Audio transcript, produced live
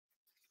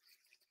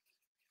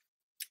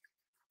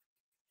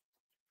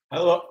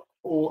Hello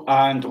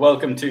and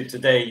welcome to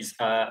today's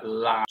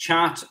live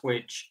chat,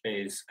 which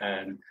is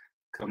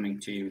coming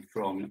to you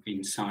from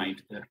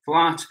inside the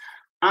flat.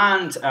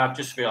 And I've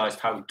just realised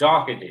how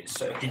dark it is.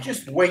 So if you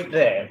just wait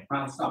there,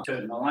 I'll start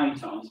turning the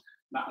light on.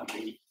 That'll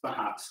be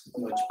perhaps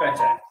much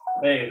better.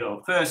 There you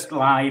go. First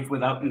live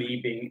without me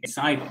being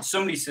inside.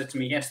 Somebody said to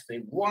me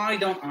yesterday, why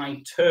don't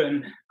I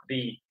turn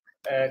the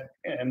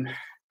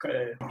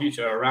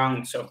computer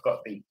around so I've got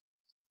the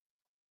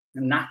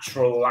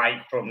natural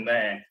light from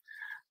there?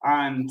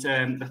 And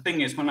the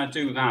thing is, when I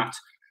do that,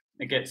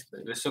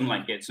 the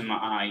sunlight gets in my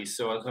eyes.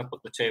 So as I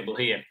put the table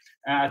here,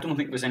 I don't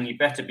think it was any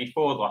better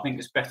before, though. I think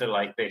it's better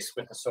like this,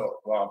 with a sort of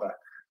rather,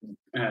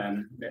 at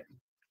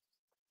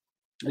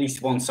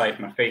least one side of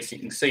my face, you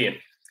can see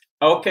it.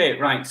 Okay,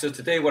 right. So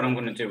today what I'm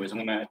going to do is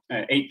I'm going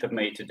to 8th of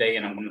May today,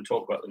 and I'm going to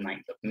talk about the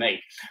 9th of May.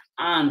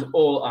 And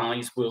all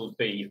eyes will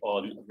be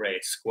on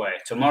Red Square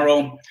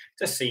tomorrow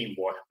to see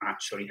what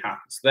actually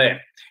happens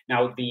there.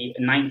 Now, the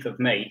 9th of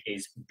May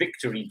is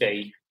Victory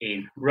Day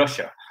in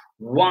Russia.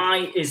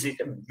 Why is it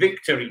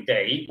Victory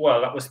Day? Well,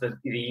 that was the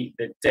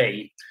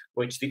day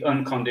which the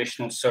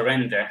unconditional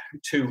surrender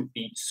to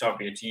the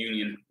Soviet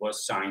Union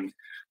was signed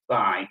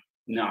by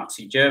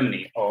Nazi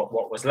Germany, or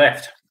what was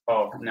left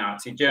of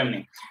Nazi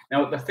Germany.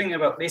 Now, the thing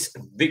about this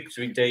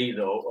Victory Day,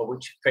 though,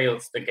 which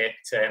fails to get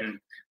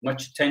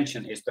much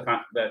attention, is the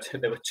fact that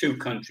there were two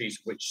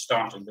countries which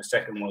started the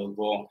Second World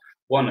War,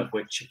 one of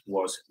which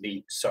was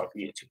the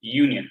Soviet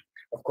Union.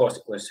 Of course,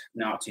 it was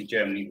Nazi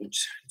Germany,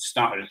 which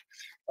started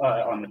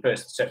on the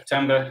 1st of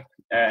September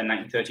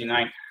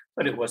 1939,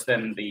 but it was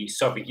then the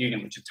Soviet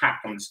Union which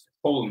attacked on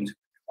Poland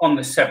on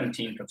the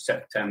 17th of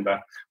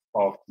September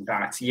of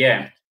that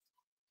year.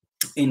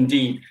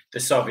 Indeed, the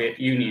Soviet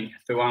Union,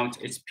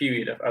 throughout its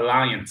period of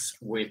alliance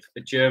with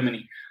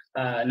Germany,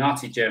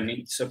 Nazi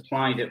Germany,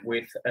 supplied it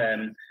with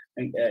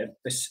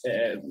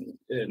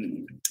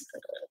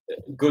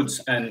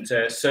goods and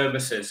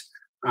services,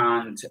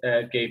 and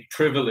gave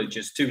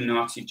privileges to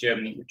Nazi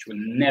Germany, which were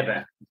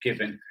never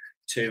given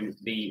to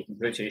the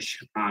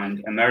British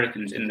and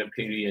Americans in the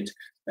period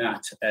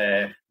that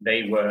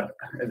they were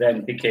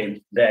then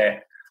became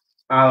their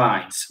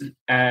allies.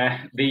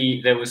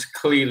 There was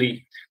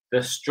clearly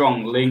the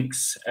strong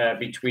links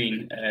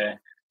between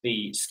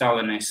the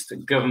Stalinist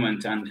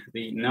government and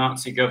the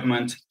Nazi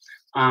government,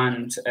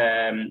 and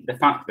the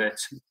fact that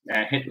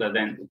Hitler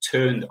then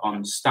turned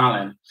on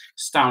Stalin.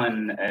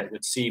 Stalin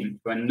would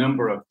seem for a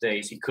number of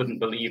days he couldn't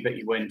believe it.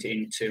 He went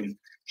into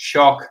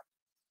shock,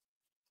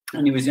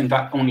 and he was in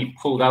fact only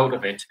pulled out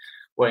of it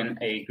when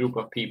a group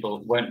of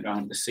people went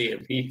round to see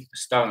him.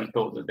 Stalin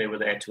thought that they were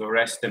there to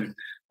arrest him,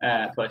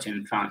 but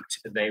in fact,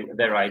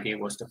 their idea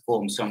was to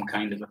form some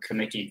kind of a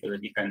committee for the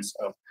defense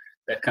of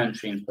their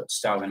country and put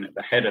Stalin at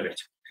the head of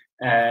it.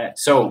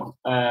 So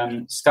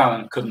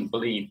Stalin couldn't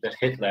believe that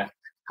Hitler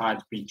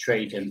had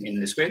betrayed him in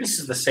this way. This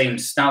is the same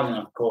Stalin,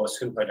 of course,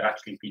 who had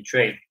actually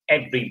betrayed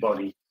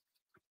everybody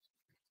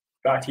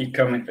that he'd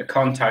come into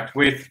contact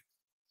with.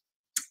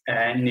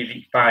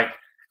 Nearly by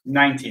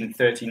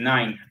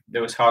 1939,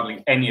 there was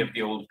hardly any of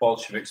the old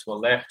Bolsheviks were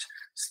left.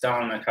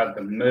 Stalin had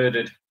them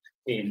murdered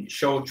in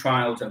show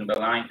trials and the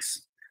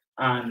likes,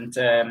 and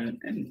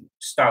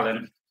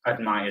Stalin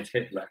admired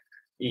Hitler.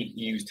 He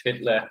used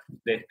Hitler,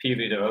 the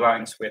period of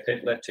alliance with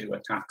Hitler, to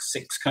attack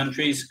 6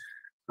 countries,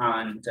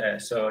 and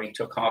so he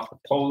took half of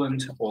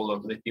Poland, all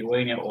of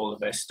Lithuania, all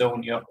of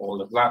Estonia,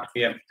 all of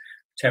Latvia,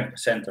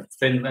 10% of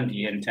Finland.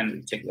 He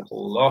intended to take the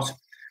whole lot,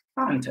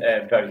 and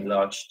a very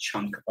large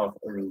chunk of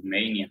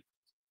Romania.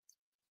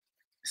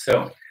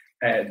 So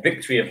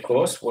victory, of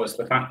course, was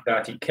the fact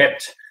that he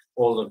kept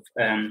all of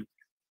the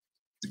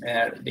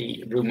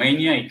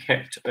Romania, he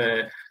kept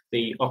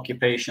the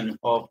occupation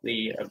of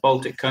the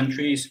Baltic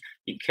countries,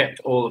 he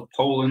kept all of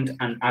Poland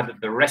and added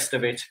the rest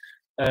of it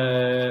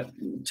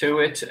to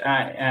it,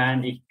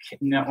 and he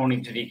not only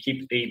did he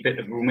keep the bit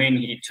of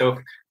Romania he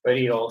took, but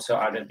he also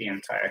added the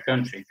entire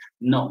country.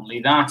 Not only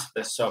that,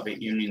 the Soviet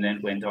Union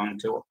then went on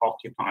to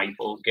occupy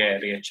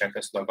Bulgaria,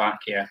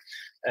 Czechoslovakia,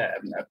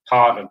 a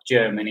part of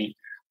Germany,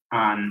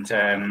 and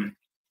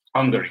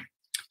Hungary.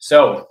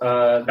 So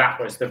that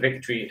was the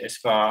victory as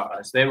far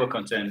as they were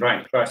concerned.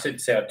 Right, but I should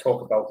say I'd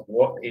talk about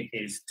what it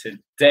is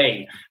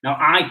today. Now,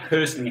 I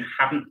personally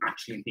haven't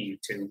actually been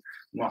to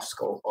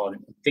Moscow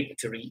on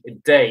Victory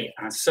Day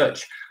as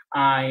such.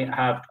 I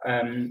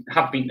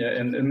have been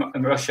in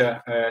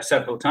Russia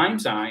several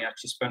times. I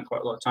actually spent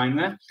quite a lot of time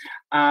there.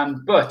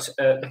 But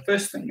the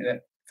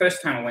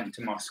first time I went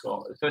to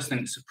Moscow, the first thing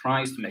that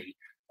surprised me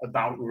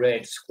about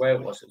Red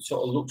Square was it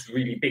sort of looks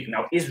really big.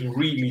 Now, it is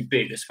really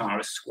big as far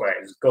as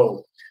squares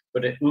go,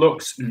 but it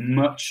looks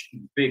much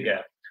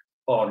bigger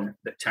on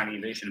the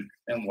television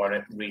than what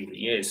it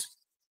really is.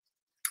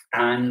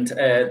 And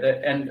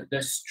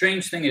the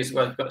strange thing is,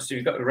 well,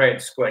 you've got the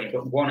Red Square, you've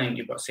got one end,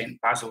 you've got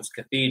St. Basil's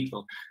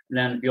Cathedral, and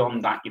then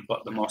beyond that, you've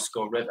got the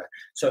Moscow River.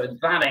 So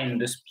at that end,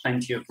 there's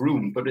plenty of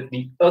room, but at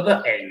the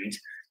other end,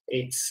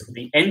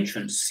 the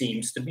entrance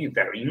seems to be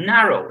very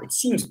narrow. It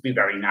seems to be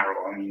very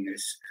narrow. I mean,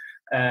 there's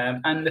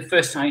And the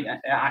first time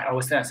I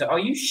was there, I said, "Are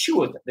you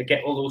sure that they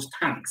get all those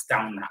tanks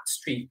down that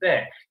street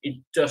there? It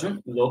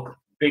doesn't look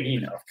big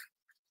enough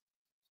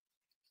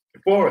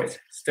for it."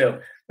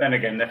 Still, then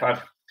again, they've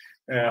had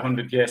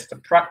 100 years to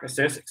practice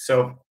it,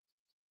 so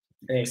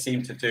they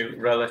seem to do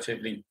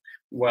relatively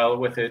well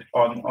with it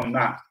on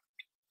that.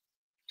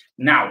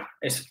 Now,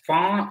 as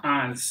far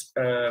as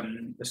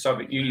the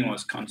Soviet Union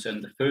was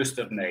concerned, the 1st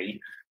of May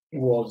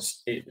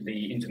was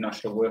the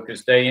International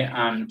Workers' Day,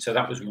 and so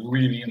that was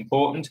really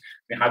important.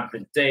 We had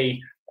the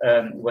day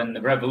when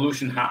the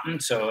revolution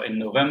happened, so in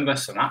November,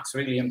 so that's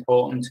really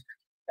important.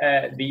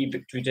 The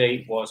Victory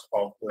Day was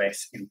of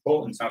less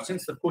importance. Now,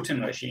 since the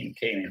Putin regime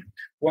came in,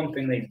 one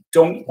thing they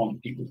don't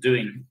want people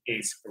doing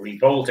is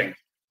revolting.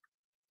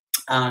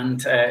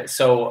 And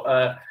so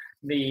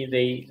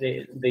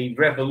the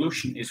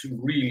revolution is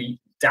really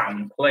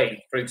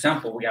downplayed. For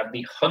example, we had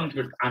the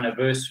 100th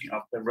anniversary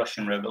of the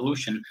Russian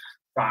Revolution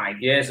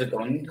 5 years ago,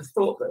 and you'd have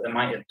thought that they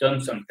might have done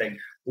something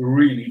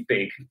really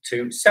big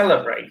to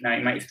celebrate. Now,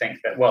 you might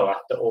think that, well,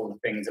 after all the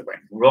things that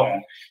went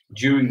wrong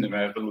during the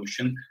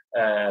revolution,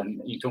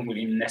 you don't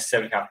really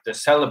necessarily have to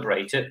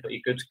celebrate it, but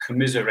you could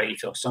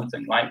commiserate or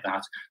something like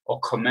that, or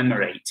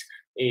commemorate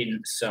in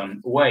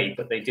some way.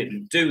 But they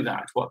didn't do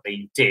that. What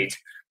they did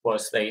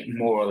was they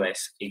more or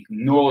less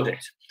ignored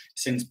it.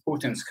 Since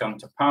Putin's come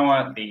to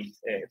power, the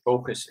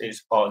focus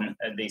is on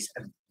this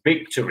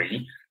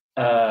victory,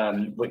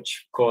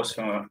 which, of course,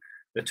 for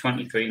the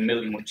 23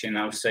 million, which you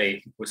now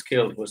say was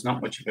killed, was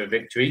not much of a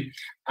victory.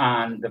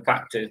 And the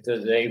fact is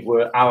that they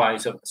were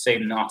allies of the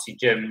same Nazi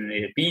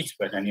Germany they beat.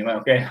 But anyway,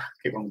 okay,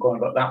 keep on going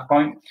about that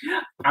point.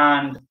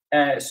 And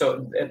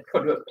so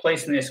put a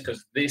place in this,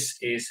 because this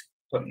is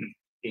putting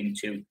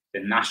into the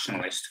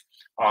nationalist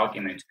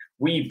argument.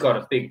 We've got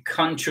a big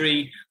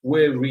country.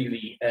 We're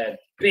really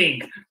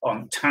big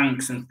on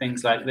tanks and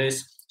things like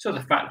this. So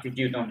the fact that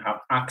you don't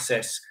have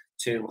access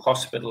to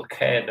hospital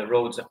care, the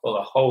roads are full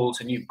of holes,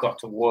 and you've got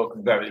to work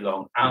very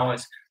long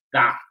hours,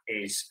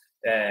 that's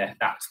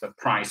the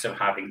price of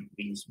having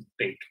these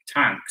big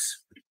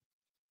tanks.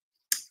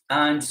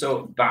 And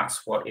so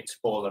that's what it's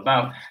all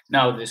about.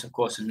 Now, there's, of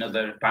course,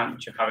 another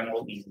advantage of having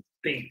all these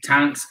big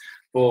tanks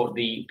for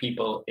the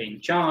people in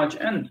charge,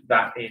 and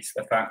that is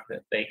the fact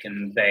that they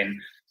can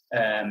then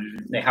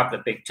they have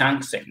the big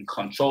tanks, they can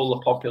control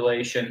the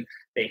population,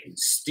 they can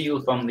steal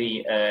from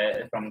the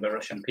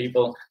Russian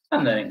people,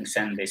 and then they can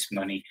send this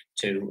money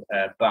to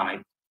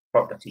buy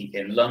property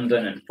in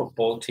London and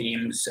football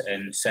teams,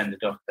 and send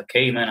it off the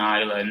Cayman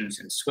Islands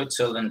and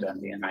Switzerland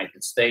and the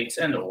United States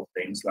and all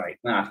things like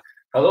that.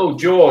 Hello,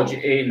 George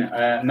in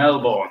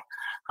Melbourne.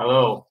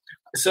 Hello.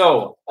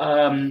 So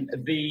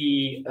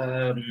the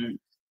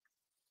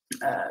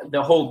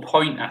whole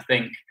point, I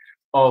think,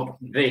 of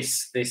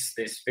this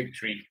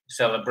victory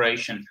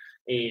celebration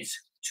is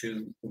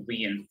to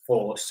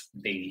reinforce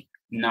the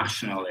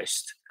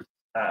nationalist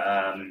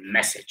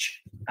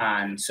message,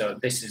 and so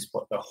this is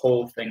what the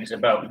whole thing is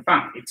about. In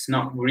fact, it's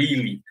not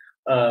really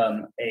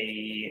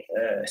a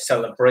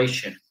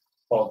celebration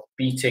of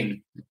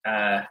beating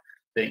the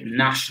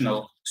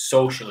National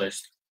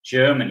Socialist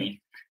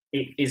Germany.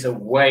 It is a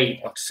way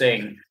of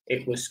saying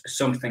it was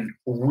something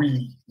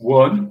we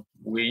won,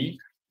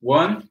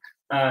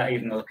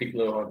 even though the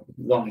people who have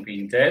long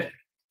been dead.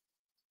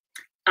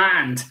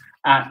 And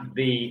at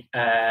the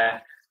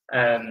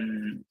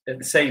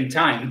same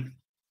time,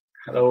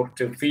 hello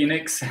to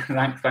Phoenix,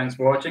 thanks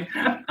for watching.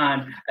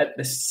 And at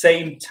the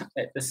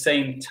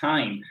same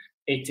time,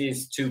 it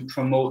is to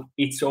promote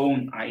its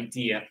own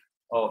idea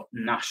of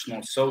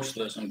National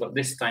Socialism, but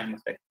this time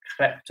with a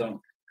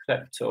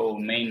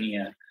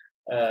kleptomania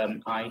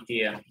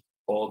idea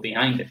all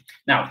behind it.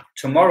 Now,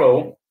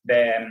 tomorrow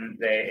there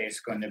is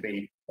going to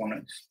be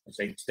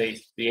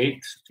today's the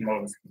 8th,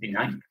 tomorrow's the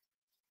 9th.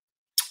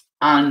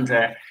 And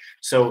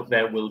so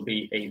there will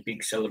be a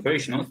big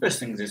celebration. One of the first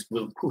things is,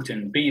 will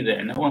Putin be there?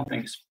 And one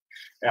thing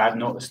I've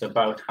noticed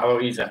about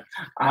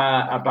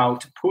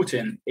about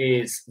Putin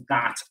is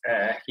that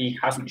he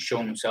hasn't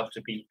shown himself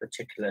to be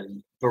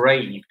particularly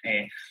brave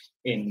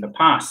in the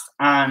past.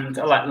 And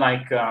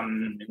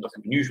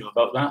nothing unusual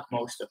about that.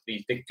 Most of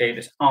these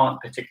dictators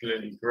aren't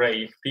particularly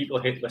brave people.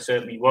 Hitler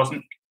certainly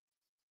wasn't.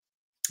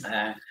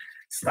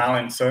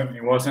 Stalin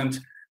certainly wasn't.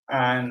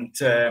 And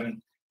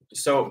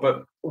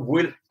but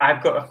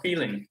I've got a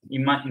feeling he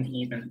mightn't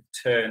even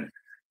turn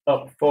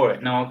up for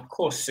it. Now, of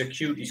course,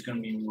 security is going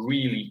to be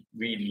really,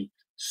 really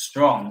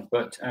strong.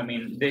 But I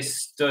mean,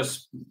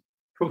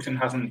 Putin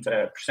hasn't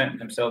presented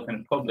himself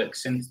in public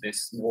since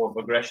this war of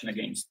aggression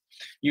against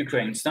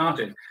Ukraine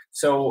started.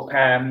 So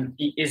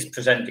he is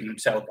presenting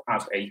himself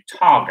as a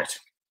target,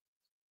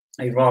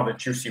 a rather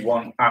juicy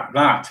one at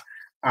that.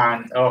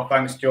 And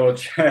thanks,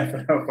 George,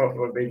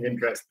 for being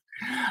interested.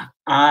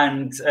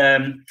 And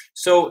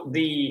so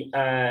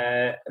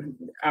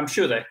I'm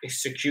sure that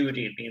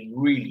security would be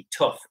really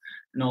tough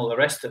and all the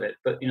rest of it.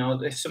 But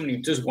if somebody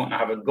does want to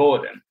have a go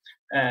at him,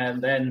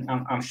 then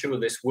I'm sure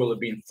this will have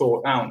been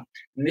thought out.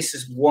 And this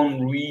is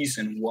one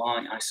reason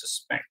why I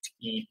suspect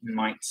he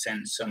might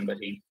send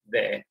somebody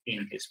there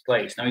in his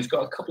place. Now, he's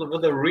got a couple of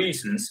other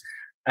reasons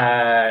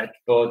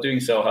for doing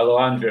so. Hello,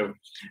 Andrew.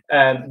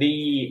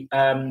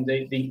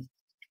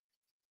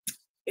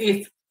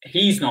 If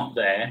he's not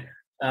there,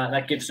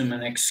 that gives him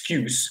an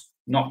excuse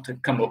not to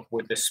come up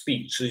with a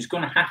speech. So he's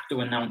going to have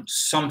to announce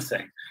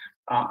something.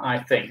 I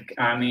think.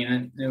 I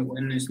mean,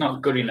 and it's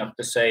not good enough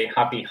to say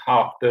happy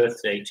half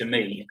birthday to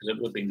me, because it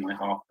would be my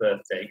half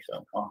birthday,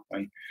 so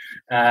halfway.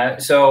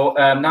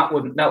 That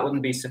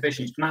wouldn't be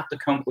sufficient. He's going to have to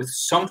come up with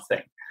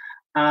something.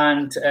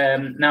 And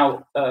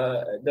now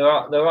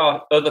there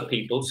are other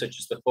people, such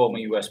as the former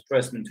U.S.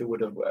 president, who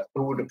would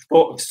have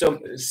thought of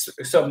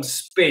some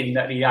spin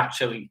that he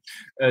actually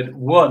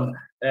won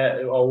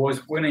or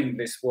was winning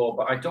this war.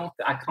 But I can't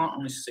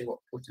honestly see what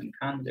Putin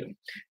can do.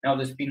 Now,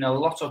 there's been a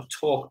lot of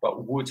talk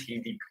about would he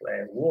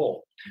declare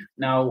war.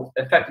 Now,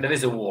 in fact, there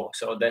is a war,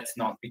 so let's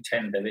not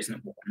pretend there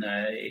isn't one.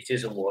 It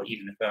is a war.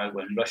 Even if I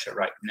were in Russia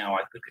right now,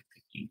 I could get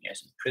 15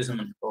 years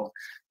imprisonment for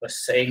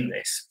saying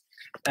this.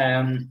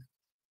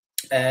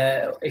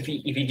 If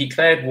he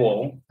declared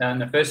war, then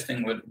the first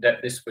thing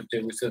that this would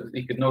do is that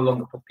he could no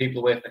longer put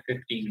people away for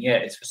 15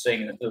 years for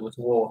saying that there was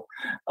war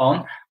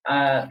on.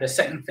 The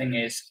second thing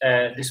is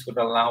this would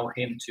allow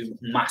him to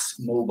mass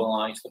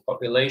mobilize the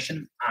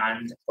population,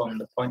 and one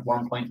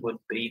point would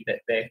be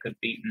that there could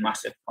be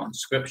massive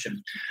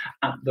conscription.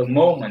 At the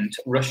moment,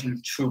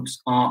 Russian troops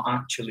are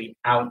actually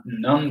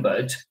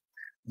outnumbered.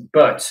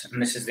 But,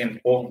 and this is the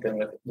important thing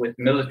with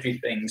military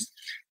things,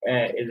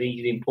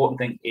 the important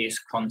thing is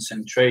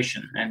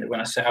concentration. And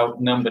when I say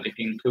outnumbered, if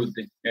you include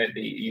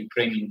the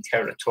Ukrainian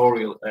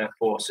territorial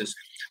forces,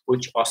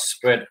 which are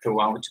spread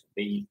throughout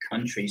the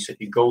country. So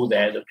if you go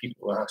there, the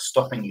people who are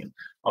stopping you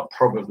are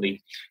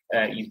probably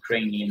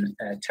Ukrainian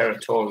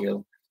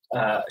territorial.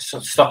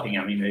 Stopping,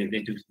 I mean,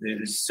 they do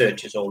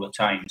searches all the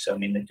time. So, I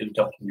mean, they do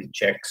document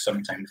checks.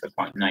 Sometimes they're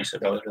quite nice,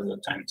 at other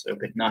times they're a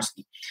bit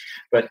nasty.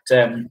 But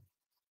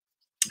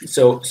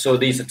so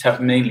these are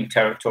mainly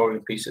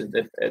territorial pieces.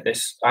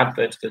 This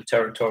advert to the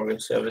territorial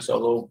service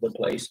all over the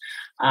place,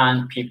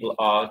 and people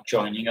are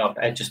joining up.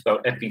 Just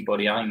about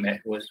everybody I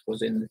met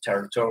was in the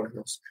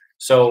territorials.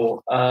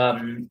 So,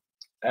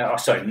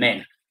 sorry,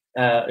 men,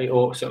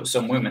 also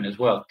some women as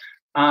well.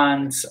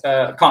 And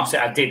I can't say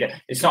I did it.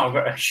 It's not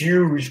a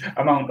huge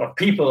amount of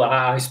people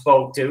I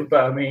spoke to,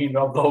 but I mean,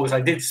 of those I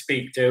did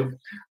speak to,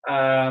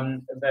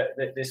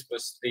 this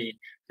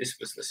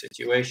was the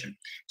situation.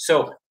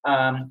 So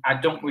I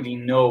don't really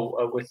know,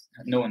 with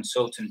no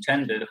insult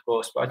intended, of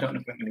course, but I don't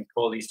know if we can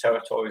call these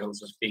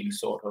territorials as being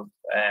sort of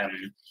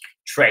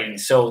trained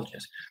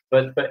soldiers.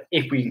 But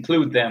if we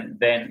include them,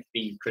 then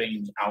the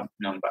Ukrainians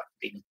outnumber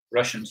the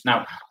Russians.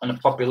 Now, on a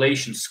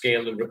population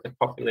scale, the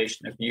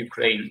population of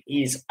Ukraine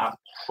is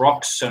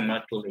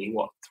approximately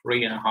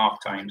 3.5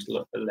 times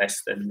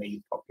less than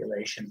the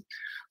population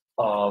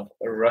of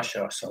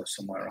Russia, so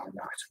somewhere around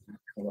that.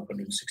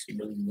 160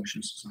 million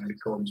Russians, as I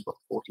recall, and about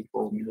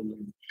 44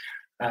 million,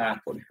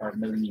 45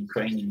 million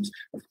Ukrainians.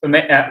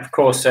 Of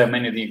course,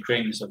 many of the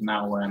Ukrainians have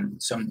now,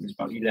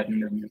 about 11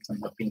 million of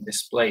them have been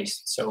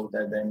displaced, so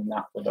then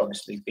that would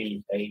obviously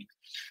be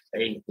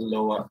a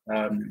lower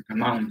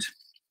amount.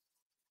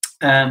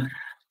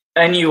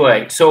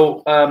 Anyway,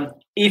 so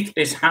if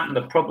this happened,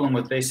 the problem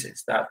with this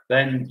is that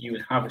then you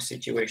would have a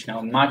situation. Now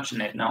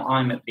imagine it. Now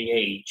I'm at the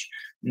age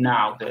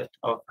now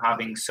of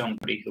having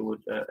somebody who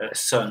would a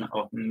son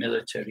of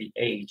military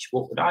age.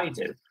 What would I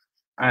do?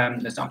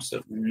 There's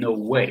absolutely no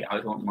way I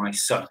want my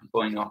son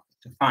going off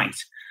to fight,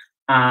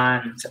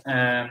 and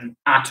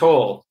at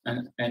all.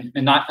 And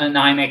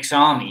I'm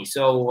ex-army,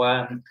 so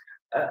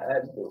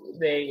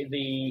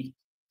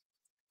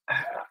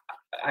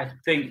I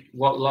think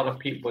what a lot of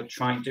people are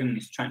trying to do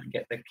is trying to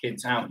get their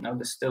kids out. Now,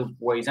 there's still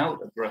ways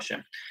out of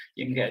Russia.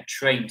 You can get a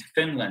train to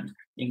Finland.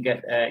 You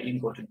can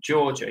go to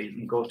Georgia. You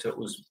can go to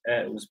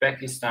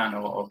Uzbekistan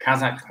or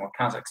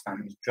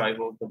Kazakhstan. You drive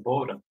over the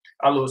border.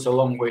 Although it's a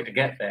long way to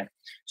get there.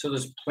 So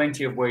there's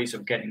plenty of ways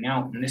of getting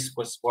out. And this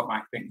was what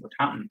I think would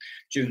happen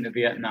during the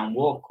Vietnam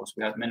War. Of course,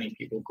 we had many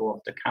people go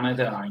off to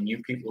Canada. I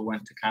knew people who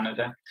went to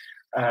Canada.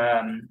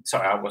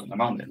 Sorry, I wasn't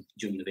among them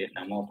during the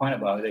Vietnam War. Point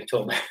about it, they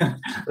told me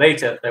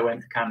later they went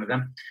to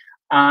Canada,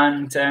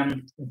 and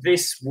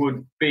this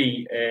would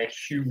be a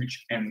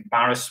huge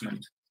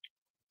embarrassment.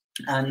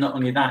 And not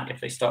only that,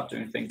 if they start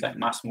doing things like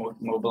mass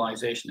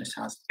mobilization, this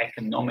has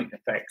economic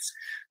effects.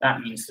 That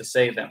means to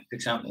say that, for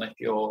example, if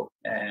you're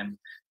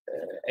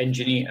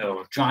engineer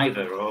or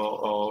driver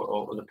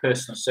or the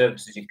person who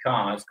services your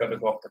car has got to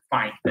go off to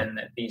fight, then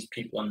these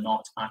people are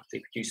not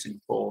actually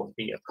producing for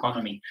the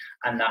economy,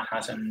 and that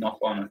has a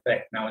knock-on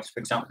effect. Now, it's,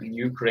 for example, in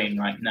Ukraine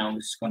right now,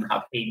 this is going to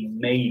have a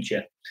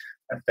major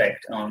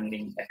effect on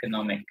the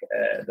economic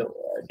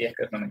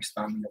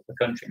standing of the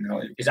country.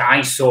 Now, as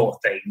I saw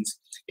things,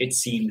 it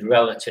seemed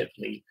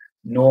relatively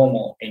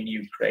normal in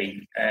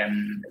Ukraine.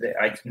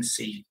 I didn't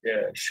see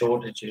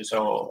shortages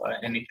or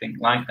anything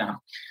like that.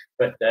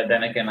 But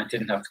then again, I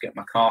didn't have to get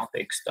my car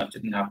fixed. I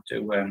didn't have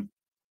to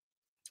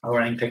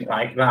or anything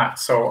like that.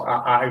 So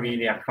I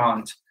really I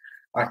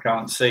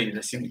can't see.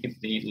 They seem to keep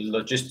the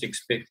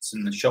logistics bits,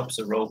 and the shops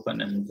are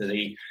open, and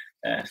the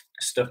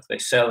stuff they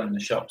sell in the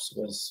shops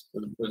was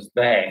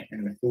there,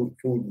 and the food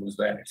was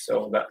there.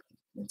 So that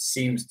it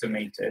seems to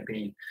me to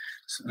be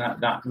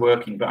that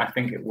working, but I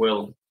think it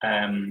will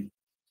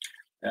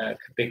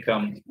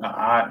become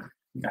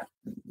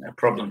a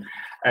problem.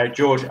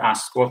 George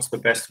asks, "What's the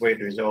best way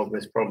to resolve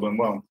this problem?"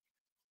 Well,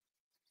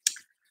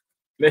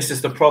 this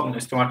is the problem,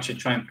 is to actually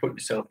try and put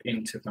yourself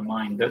into the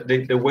mind.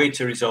 The way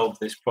to resolve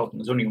this problem,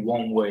 there's only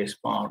one way as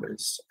far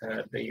as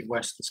the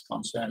West is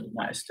concerned, and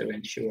that is to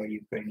ensure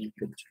Ukrainian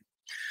victory.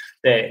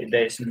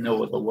 There's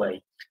no other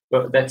way.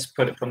 But let's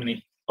put it from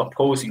the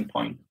opposing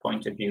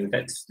point of view.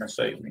 Let's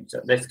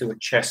do a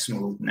chess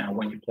move now.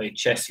 When you play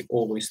chess, you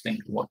always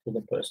think what the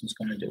other person's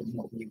going to do and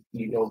what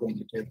you're going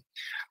to do.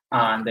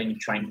 And then you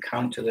try and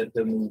counter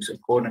the moves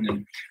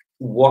accordingly.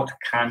 What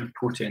can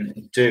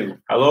Putin do?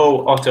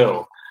 Hello,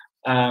 Otto.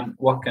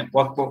 What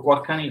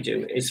can he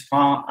do? As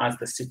far as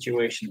the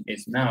situation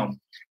is now,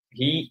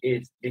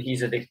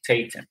 he's a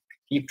dictator.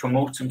 He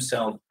promotes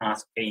himself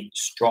as a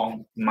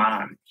strong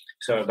man,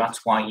 so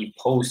that's why he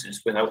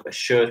poses without a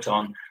shirt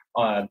on,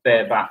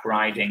 bareback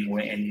riding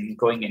and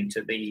going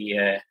into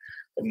the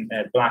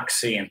Black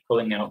Sea and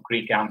pulling out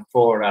Greek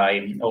amphorae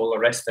and all the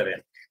rest of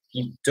it.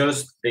 He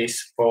does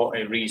this for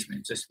a reason.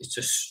 It's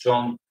a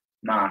strong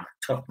man,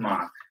 tough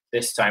man.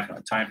 This type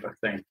of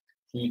thing.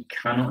 He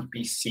cannot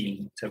be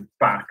seen to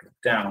back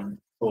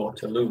down or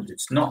to lose.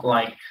 It's not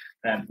like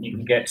you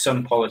can get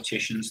some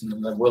politicians,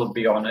 and they will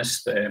be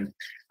honest, and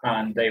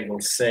they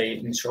will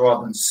say,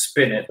 rather than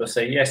spin it, they'll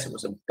say, yes, it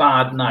was a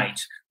bad night.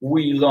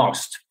 We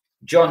lost.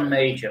 John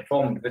Major,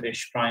 former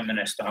British Prime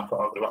Minister, I've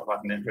got a lot of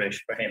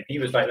admiration for him. He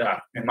was like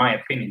that, in my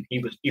opinion.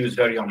 He was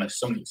very honest.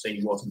 Some would say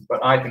he wasn't,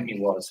 but I think he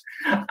was.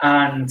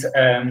 And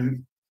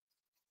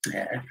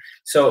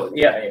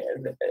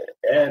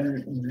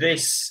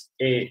this,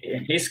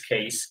 in his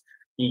case,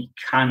 he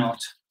cannot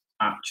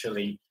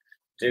actually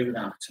do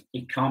that.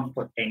 He can't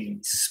put any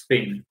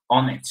spin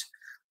on it.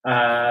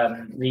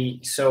 He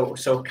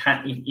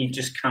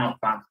just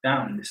cannot back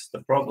down. This is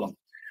the problem.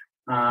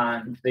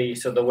 And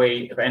the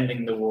way of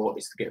ending the war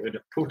is to get rid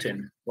of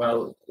Putin.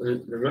 Well,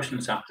 the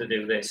Russians have to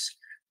do this.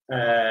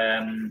 I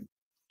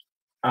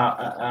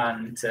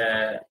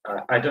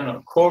don't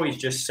know. Corey's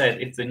just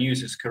said, if the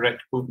news is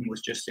correct, Putin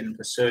was just in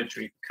for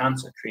surgery for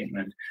cancer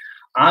treatment.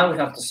 I would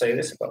have to say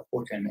this about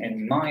Putin,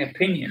 in my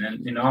opinion,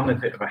 and I'm a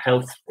bit of a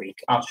health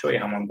freak. I'll show you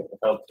how I'm a bit of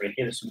a health freak.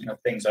 Here's some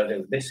things I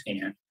do. This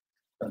here,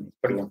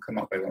 probably won't come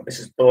up very well. This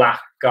is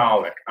black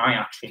garlic. I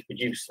actually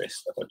produce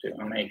this.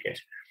 I make it,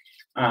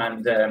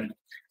 and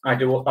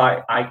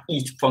I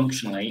eat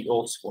functionally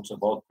all sorts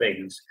of odd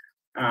things.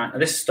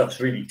 This stuff's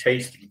really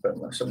tasty, but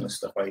some of the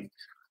stuff I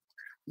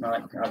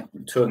like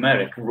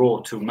turmeric,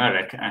 raw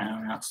turmeric,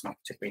 and that's not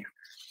particularly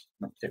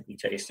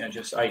tasty.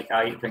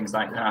 I eat things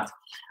like that.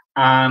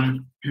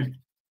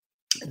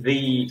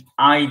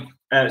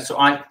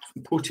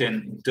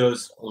 Putin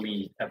does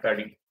lead a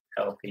very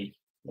healthy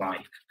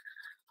life,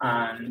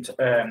 and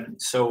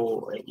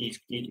so he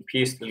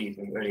appears to lead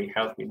a very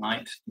healthy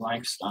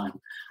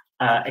lifestyle,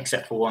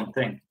 except for one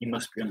thing: he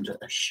must be under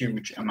a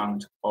huge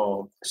amount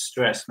of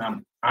stress. Now,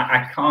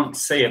 I can't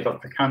say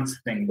about the cancer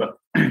thing, but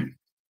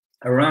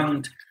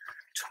around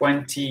I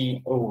can't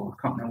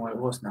remember what it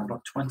was now,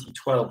 about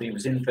 2012, he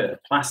was in for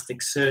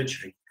plastic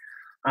surgery.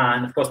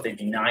 And of course, they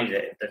denied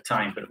it at the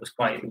time, but it was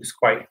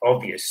quite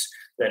obvious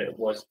that it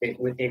was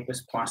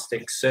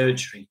plastic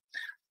surgery,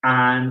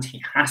 and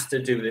he has to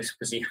do this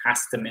because he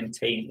has to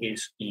maintain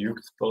his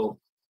youthful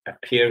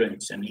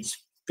appearance, and he's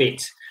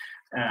fit,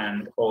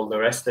 and all the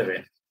rest of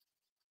it.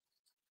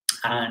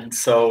 And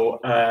so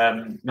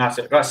that's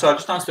it. Right. So I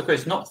just answered the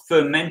question. It's not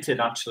fermented,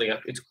 actually.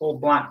 It's called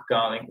black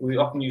garlic. We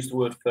often use the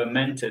word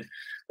fermented,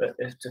 but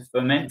to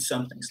ferment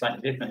something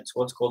slightly different, it's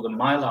what's called the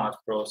Maillard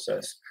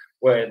process,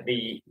 where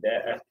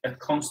a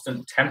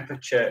constant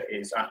temperature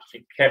is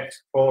actually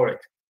kept for it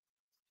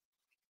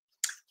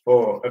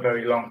for a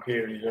very long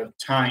period of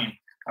time.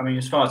 I mean,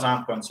 as far as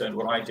I'm concerned,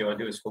 what I do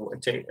is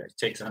it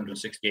takes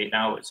 168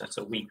 hours. That's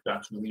a week.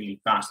 That's really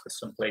fast. There's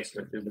some places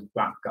that do the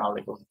black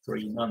garlic over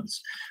 3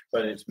 months,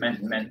 but it's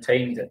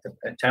maintained at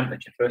a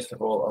temperature, first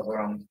of all, of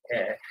around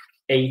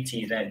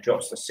 80, then it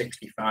drops to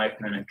 65,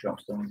 and then it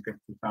drops to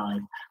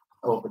 155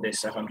 over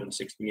this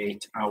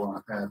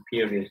 168-hour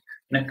period,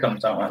 and it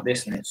comes out like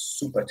this, and it's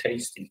super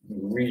tasty.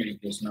 It really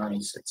is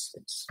nice. It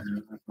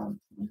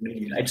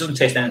doesn't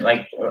taste anything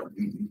like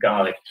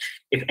garlic.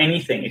 If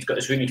anything, it's got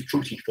this really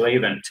fruity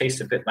flavor, and it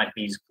tastes a bit like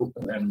these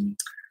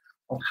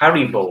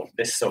Haribo,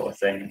 this sort of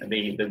thing.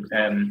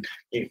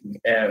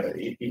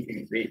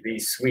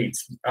 These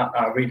sweets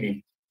I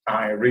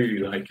really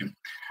like them.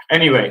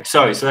 Anyway,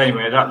 sorry. So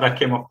anyway, that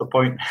came off the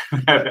point.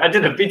 I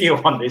did a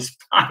video on this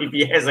 5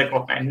 years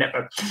ago. I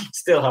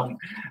still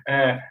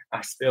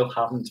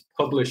haven't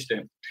published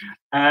it.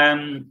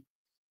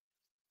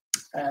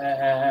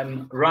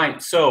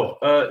 Right. So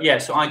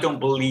so I don't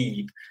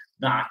believe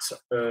that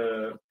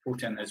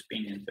Putin has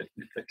been in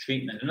for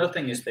treatment. Another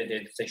thing is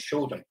they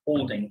showed him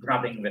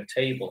grabbing the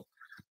table,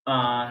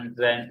 and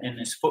then in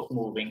his foot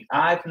moving.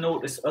 I've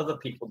noticed other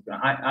people.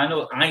 I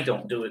know I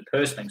don't do it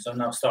personally, so I'm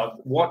now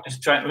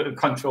trying to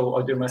control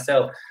or do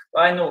myself.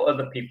 But I know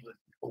other people that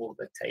hold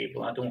the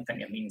table. I don't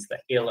think it means they're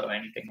ill or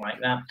anything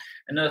like that.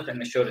 Another thing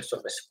they showed us,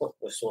 sort of his foot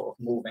was sort of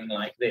moving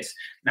like this.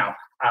 Now,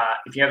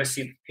 if you ever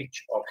see the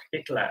picture of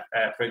Hitler,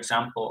 for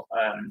example,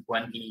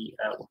 when he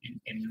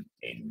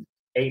in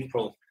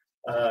April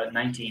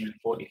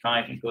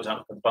 1945, he goes out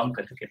of the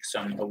bunker to give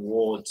some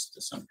awards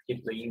to some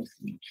particular youth.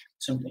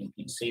 Something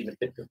you can see the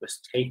bit that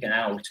was taken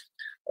out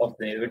of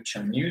the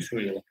original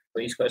newsreel,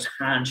 but he's got his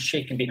hand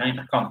shaking behind.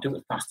 I can't do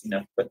it fast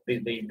enough, but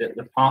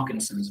the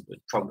Parkinson's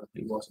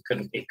probably was.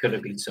 It could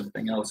have been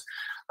something else.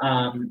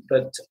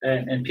 But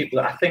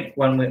people, I think,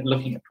 when we're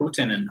looking at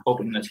Putin and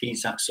hoping that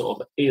he's that sort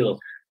of ill.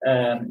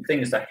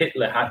 Thing is that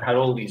Hitler had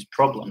all these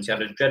problems. He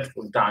had a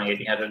dreadful diet.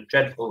 He had a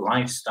dreadful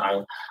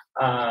lifestyle.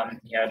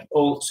 He had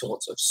all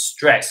sorts of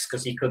stress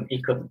because he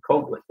couldn't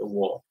cope with the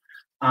war.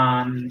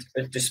 And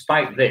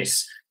despite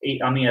this,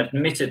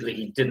 admittedly,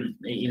 he didn't.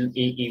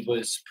 He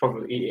was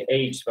probably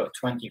aged about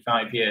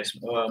 25 years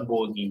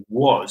more than he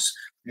was.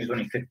 He was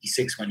only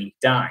 56 when he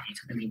died,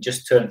 and he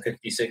just turned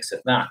 56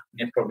 at that.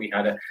 He probably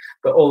had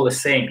but all the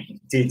same,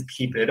 he did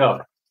keep it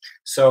up.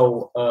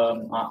 So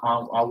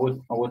I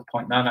would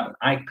point that out.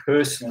 I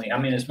personally,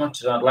 as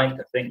much as I'd like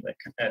to think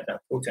that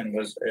Putin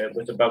was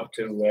about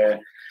to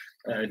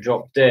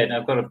drop dead,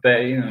 I've got to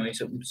bet,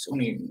 he's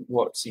only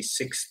he's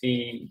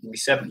 60, he'll be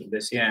 70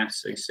 this year,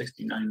 so he's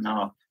 69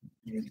 now,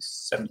 he's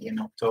 70 in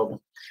October,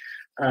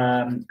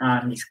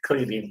 and he's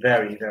clearly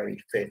very, very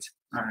fit.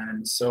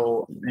 And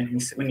so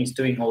when he's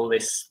doing all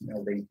this,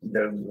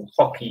 the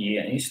hockey,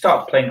 and he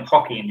started playing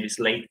hockey in his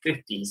late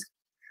 50s.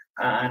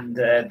 And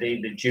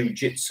the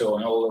jiu-jitsu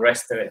and all the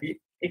rest of it.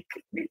 It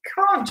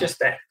can't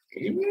just.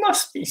 It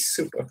must be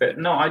super fit.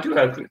 No, I do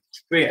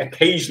agree.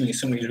 Occasionally,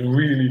 somebody who's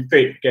really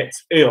fit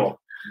gets ill.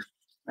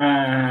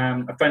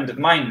 A friend of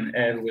mine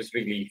who was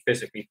really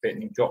physically fit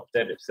and he dropped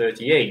dead at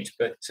 38.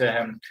 But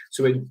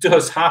so it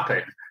does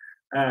happen.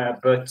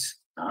 But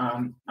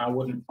I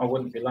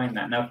wouldn't be lying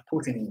that. Now, if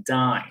Putin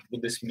died,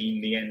 would this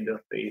mean the end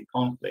of the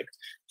conflict?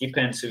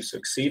 Depends who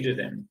succeeded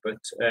him. But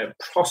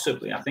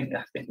possibly, I think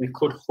we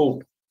could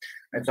hope.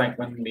 It's like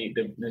when the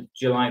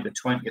July the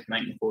 20th,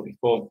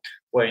 1944,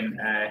 when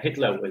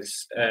Hitler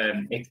was,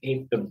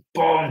 if the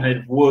bomb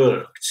had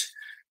worked,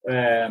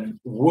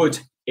 would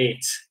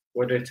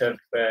it have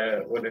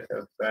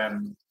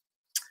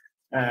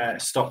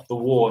stopped the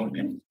war?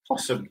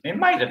 Possibly, it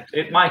might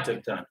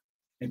have done.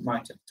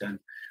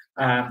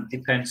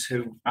 Depends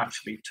who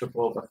actually took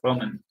over from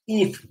him.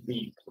 If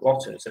the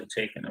plotters had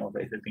taken over,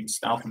 if it had been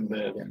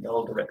Stauffenberg and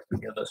all the rest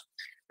of the others,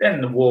 then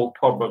the war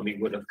probably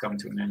would have come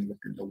to an end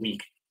within a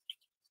week.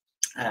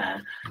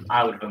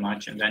 I would have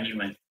imagined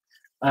anyway.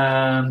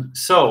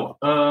 So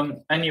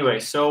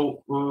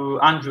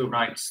Andrew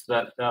writes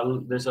that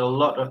there's a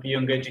lot of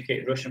young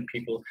educated Russian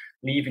people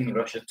leaving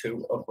Russia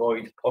to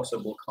avoid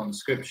possible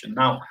conscription.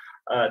 Now,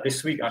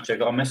 this week actually I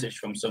got a message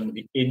from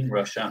somebody in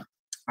Russia,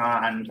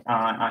 and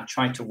I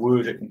tried to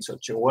word it in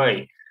such a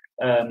way,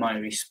 my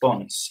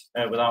response,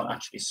 without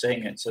actually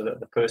saying it, so that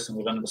the person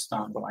would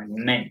understand what I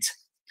meant.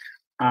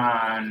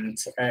 And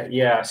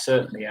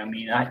certainly,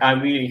 I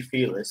really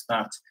feel is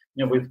that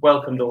we've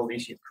welcomed all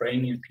these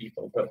Ukrainian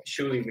people, but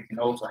surely we can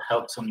also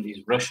help some of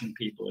these Russian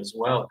people as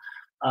well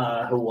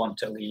who want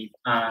to leave.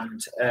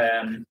 And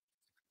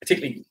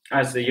particularly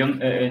as the young,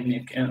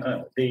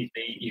 the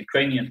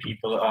Ukrainian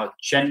people are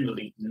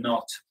generally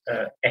not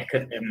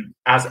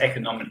as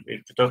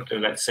economically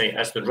productive, let's say,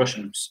 as the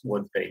Russians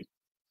would be.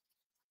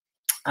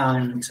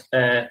 And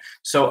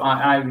so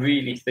I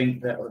really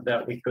think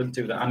that we could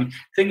do that. The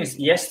thing is,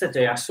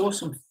 yesterday I saw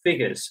some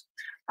figures,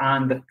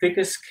 and the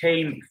figures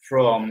came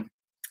from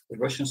the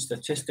Russian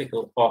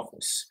Statistical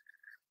Office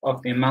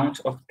of the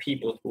amount of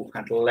people who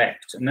had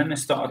left, and then they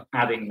started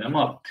adding them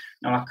up.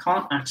 Now I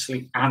can't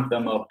actually add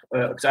them up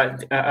because I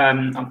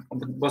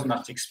wasn't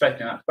actually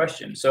expecting that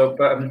question. So,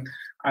 but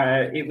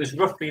it was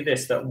roughly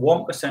this: that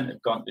 1%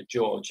 had gone to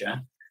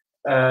Georgia.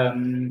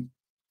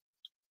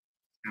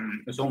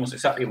 It was almost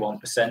exactly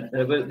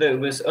 1%. There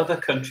was other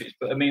countries,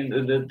 but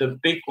the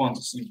big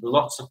ones.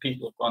 Lots of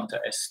people have gone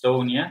to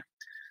Estonia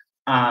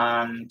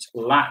and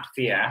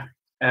Latvia.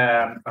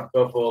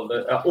 Above all,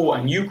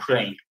 and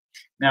Ukraine.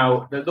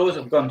 Now, those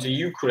have gone to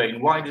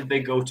Ukraine. Why did they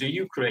go to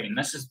Ukraine?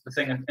 This is the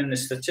thing in the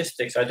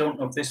statistics. I don't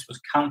know if this was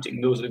counting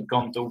those who had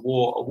gone to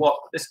war or what.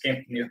 This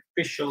came from the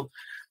official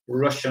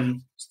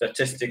Russian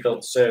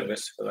Statistical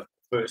Service for the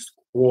first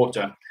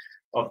quarter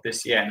of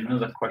this year. And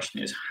another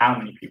question is how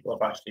many people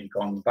have actually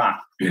gone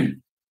back?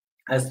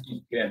 As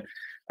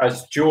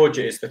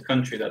Georgia is the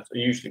country that's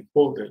usually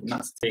quoted, and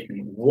that's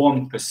taken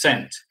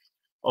 1%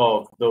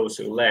 of those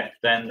who left,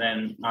 then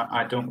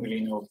I don't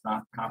really know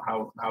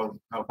how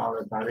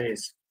valid that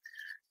is.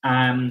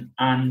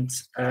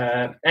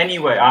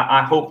 Anyway,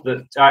 I hope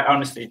that I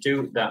honestly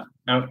do that.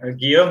 Now,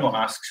 Guillermo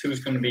asks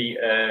who's going to be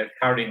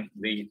carrying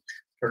the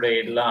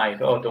parade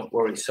live. Oh, don't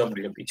worry,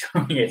 somebody will be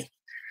doing it.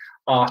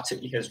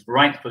 RT has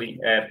rightfully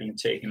been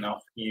taken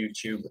off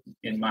YouTube,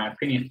 in my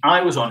opinion. I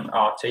was on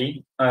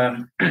RT.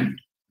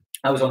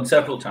 I was on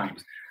several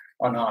times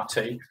on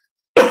RT.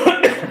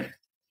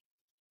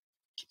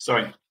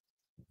 Sorry.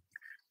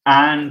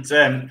 And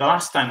the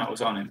last time I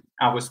was on it,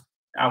 I was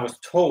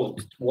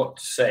told what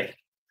to say.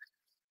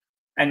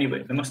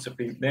 Anyway, they must have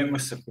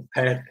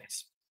prepared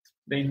this.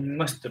 They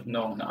must have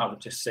known that I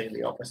would just say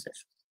the opposite.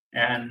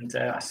 And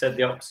I said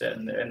the opposite,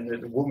 and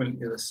the woman on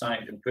the other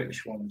side, the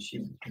British woman, she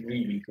was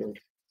really good.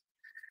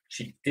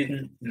 She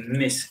didn't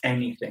miss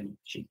anything.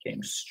 She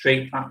came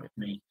straight back at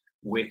me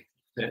with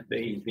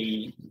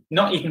the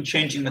not even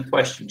changing the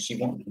question. She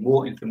wanted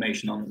more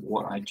information on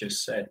what I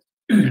just said.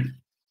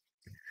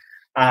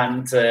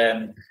 And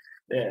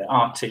RT,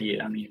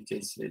 I mean,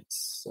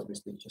 it's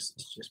obviously just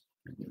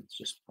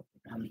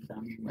propaganda. I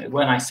mean,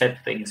 when I said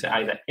things,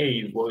 either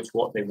A was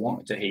what they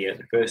wanted to hear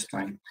the first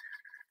time,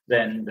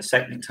 then the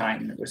second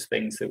time it was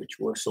things which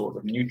were sort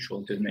of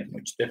neutral, didn't make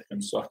much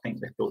difference. So I think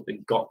they thought they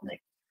got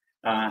me.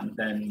 And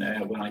then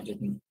when I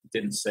didn't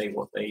say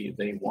what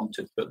they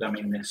wanted, but I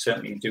mean, they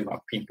certainly do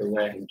have people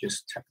there who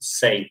just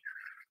say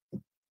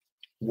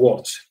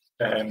what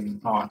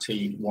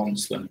RT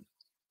wants them.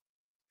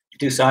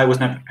 So I was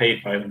never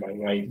paid by them, by the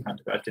way. I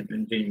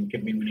didn't even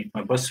give me money for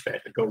my bus fare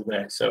to go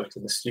there, so to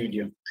the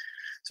studio.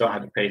 So I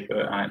had to pay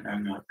for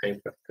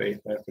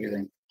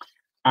everything.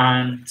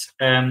 And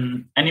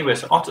anyway,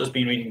 so Otto's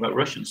been reading about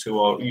Russians who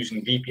are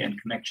using VPN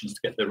connections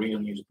to get the real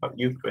news about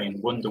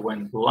Ukraine. Wonder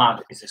when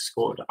Vlad is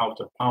escorted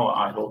out of power.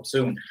 I hope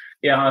soon.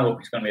 Yeah, I hope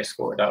he's going to be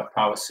escorted out of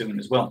power soon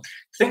as well.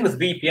 The thing with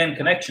VPN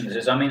connections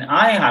is, I mean,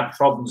 I had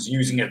problems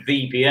using a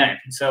VPN.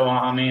 So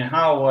I mean,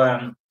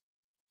 how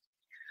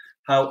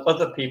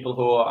other people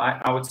who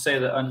are, I would say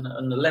that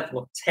on the level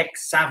of tech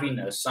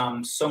savviness,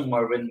 I'm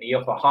somewhere in the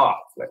upper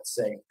half, let's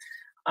say.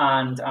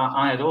 And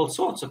I had all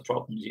sorts of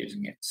problems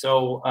using it.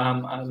 So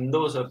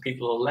those are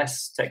people who are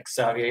less tech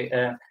savvy.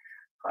 Yeah,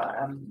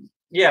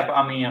 but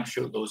I mean, I'm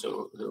sure those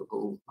who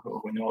know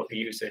how to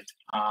use it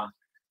are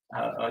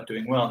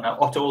doing well. Now,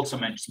 Otto also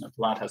mentioned that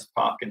Vlad has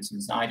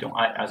Parkinson's.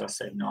 As I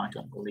said, no, I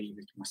don't believe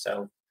it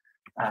myself.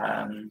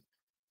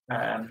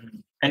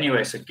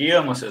 Anyway, so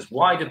Guillermo says,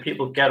 why do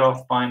people get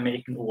off by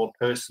making the war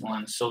personal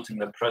and insulting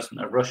the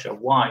president of Russia?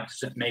 Why?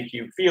 Does it make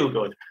you feel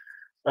good?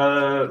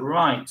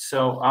 Right,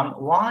 so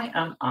why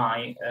am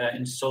I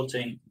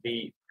insulting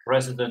the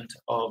president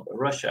of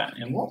Russia?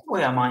 In what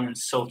way am I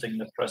insulting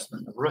the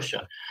president of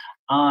Russia?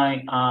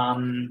 I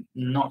am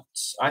not.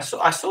 I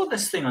saw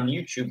this thing on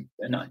YouTube,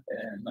 not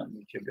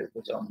YouTube. It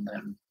was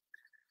on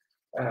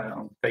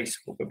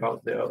Facebook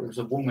about there was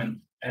a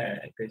woman,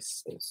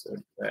 this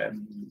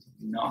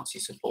Nazi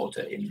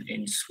supporter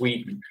in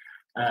Sweden,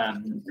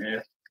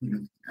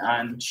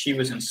 and she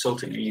was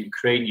insulting a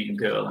Ukrainian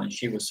girl, and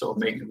she was sort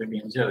of making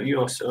videos. Oh,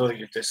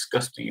 you're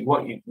disgusting.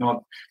 What, you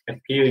know,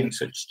 appearing in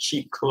such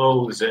cheap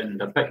clothes,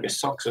 and I bet your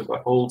socks have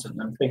got holes in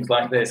them, things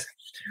like this.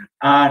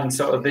 And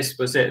sort of this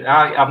was it.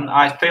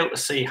 I fail to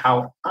see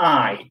how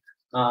I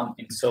am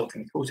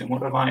insulting Putin.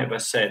 What have I ever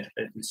said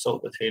that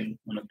insulted him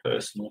on a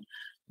personal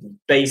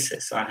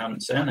basis? I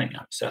haven't said anything.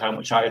 I've said how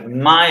much I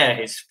admire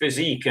his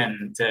physique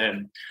and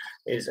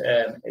his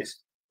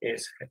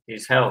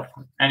health.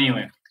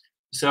 Anyway.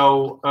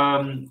 So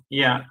Corey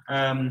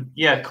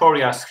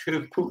asks,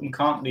 who Putin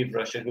can't leave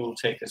Russia, who will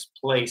take his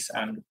place,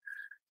 and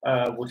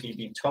would he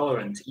be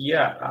tolerant?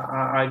 Yeah,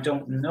 I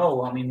don't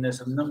know. I mean,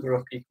 there's a number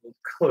of people who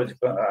could,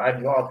 but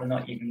I'd rather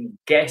not even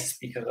guess,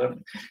 because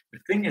the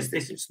thing is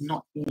this, it's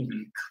not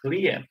even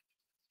clear.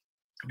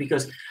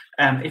 Because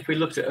if we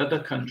looked at other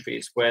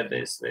countries where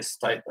there's this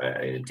type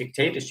of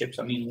dictatorships,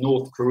 I mean,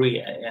 North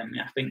Korea,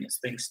 I think as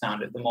things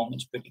stand at the moment,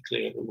 it's pretty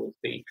clear who would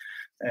be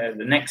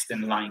the next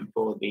in line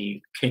for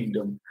the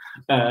kingdom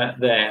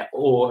there.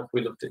 Or if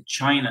we looked at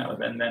China,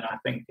 then I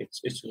think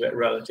it's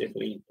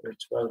relatively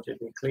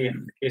clear.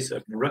 In the case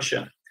of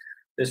Russia,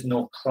 there's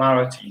no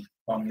clarity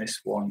on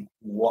this one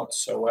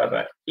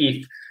whatsoever.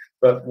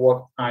 But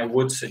what I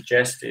would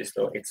suggest is,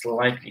 though, it's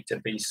likely to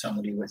be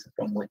somebody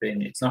from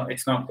within. It's not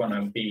going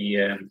to be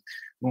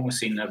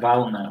Musi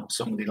Navalny or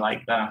somebody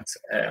like that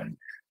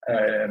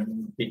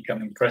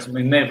becoming president.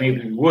 I mean, maybe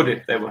we would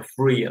if there were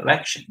free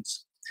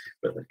elections.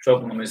 But the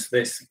problem is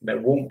this: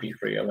 there won't be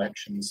free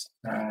elections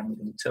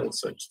until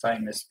such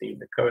time as the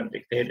current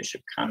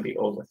dictatorship can be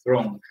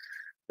overthrown.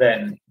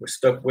 Then we're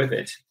stuck with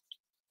it.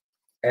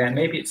 And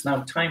maybe it's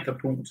now time for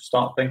Putin to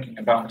start thinking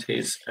about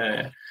his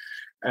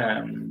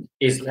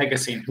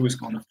legacy and who's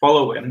going to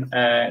follow him.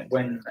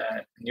 When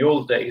in the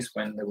old days,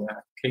 when there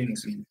were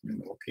kings and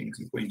queens,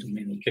 and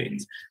many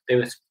kings, they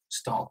would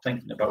start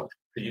thinking about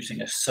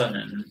producing a son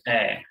and an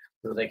heir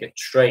who they could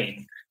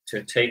train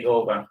to take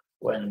over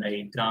when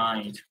they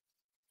died.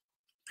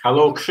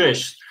 Hello,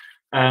 Krish.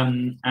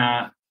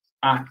 Apki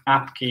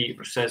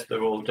says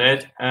they're all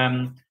dead.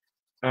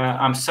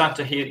 I'm sad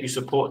to hear you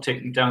support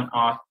taking down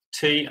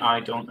RT. I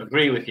don't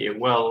agree with you.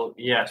 Well,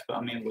 yes, but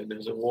I mean,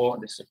 there's a war,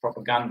 this is a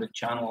propaganda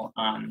channel,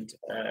 and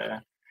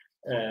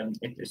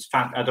it's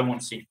fact. I don't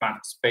want to see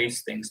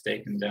fact-based things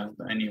taken down.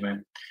 But anyway,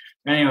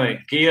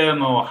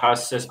 Guillermo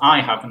says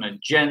I have an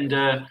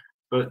agenda,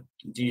 but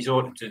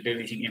resort to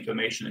deleting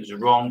information is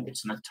wrong.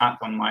 It's an attack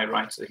on my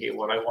right to hear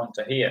what I want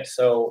to hear.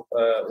 So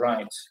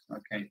right,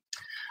 okay.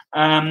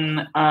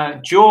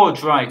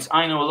 George writes,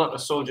 I know a lot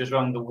of soldiers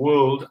around the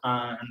world,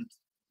 and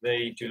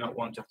they do not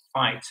want to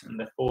fight, and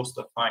they're forced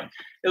to fight.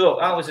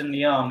 Look, I was in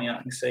the army. I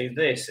can say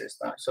this is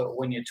that sort of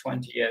when you're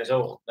 20 years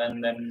old,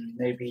 then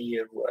maybe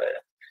you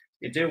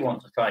do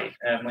want to fight,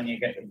 and when you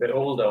get a bit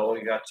older or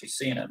you've actually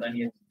seen it, then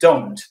you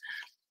don't.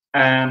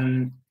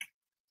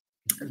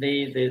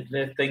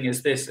 The thing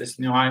is this is,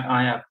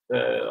 I have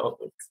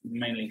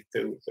mainly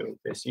through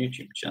this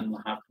YouTube channel,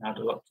 I have had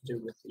a lot to do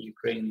with the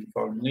Ukrainian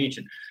Foreign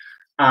Legion.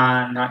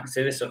 And I can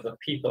say this of the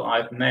people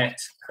I've met,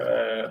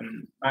 I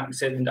can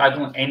say I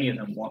don't think any of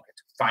them wanted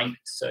to fight as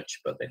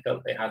such, but they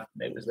felt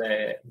it was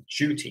their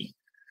duty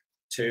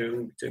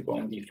to go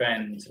and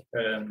defend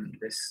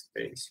this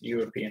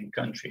European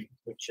country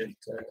which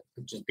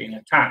has been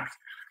attacked,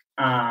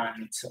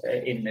 and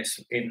in this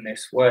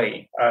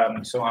way.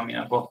 So I mean,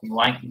 I've often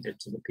likened it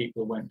to the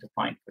people who went to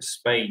fight for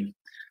Spain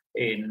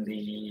in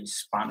the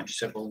Spanish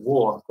Civil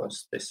War. Of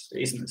course, this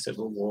isn't a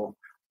civil war,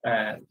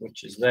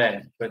 which is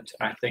there, but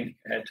I think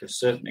to a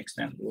certain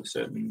extent there were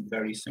certain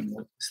very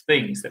similar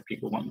things that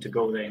people wanted to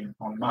go there en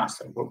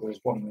masse. But there's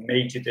one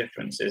major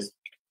difference is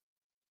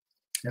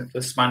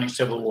the Spanish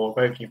Civil War,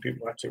 very few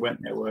people actually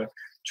went there were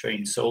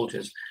trained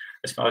soldiers.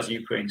 As far as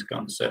Ukraine's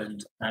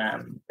concerned,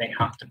 they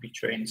have to be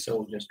trained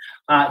soldiers.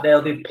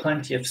 There'll be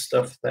plenty of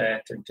stuff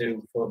there to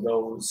do for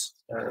those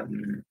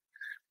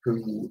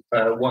who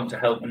want to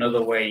help in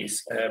other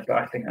ways, but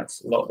I think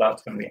that's a lot of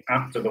that's going to be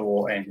after the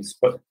war ends.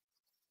 But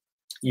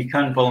you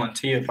can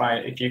volunteer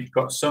if you've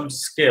got some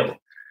skill.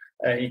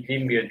 You can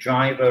even be a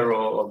driver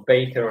or a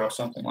baker or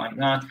something like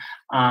that,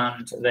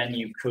 and then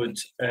you could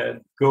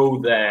go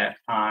there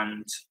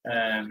and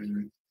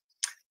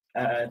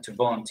to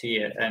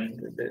volunteer. And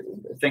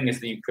the thing is,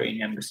 the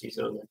Ukrainian embassies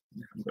haven't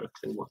got a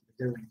clue what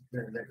they're doing.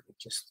 They're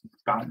just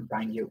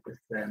bang you up with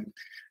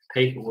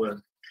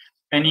paperwork.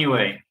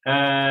 Anyway,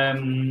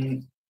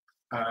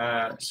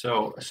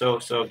 so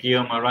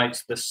Guillermo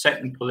writes, the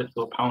second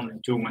political power in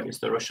Duma is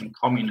the Russian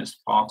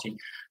Communist Party.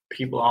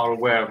 People are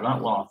aware of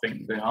that. Well, I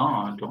think they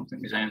are. I don't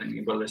think there's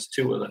anything. Well, there's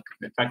two other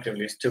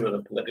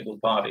political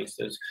parties.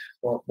 There's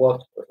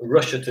what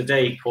Russia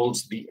Today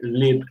calls the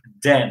Lib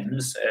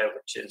Dems,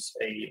 which is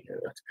a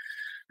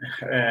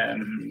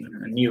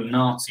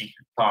neo-Nazi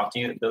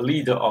party, the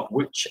leader of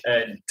which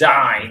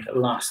died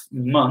last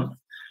month.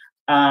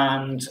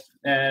 And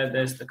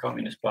there's the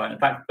Communist Party. In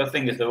fact, the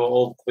thing is,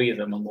 all three of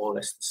them are more or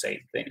less the same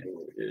thing.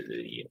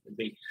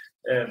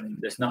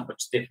 There's not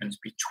much difference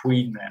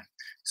between them.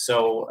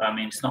 So, I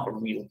mean, it's not a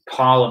real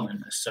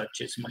parliament as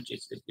such, as much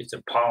as it's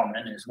a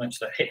parliament, as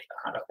much as Hitler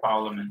had a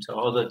parliament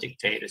or other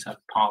dictators have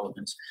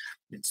parliaments.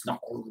 It's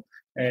not.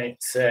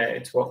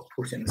 It's what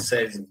Putin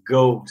says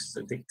goes,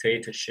 the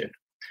dictatorship.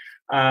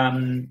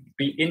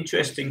 Be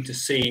interesting to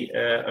see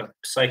a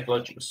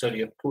psychological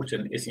study of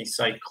Putin. Is he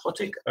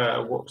psychotic?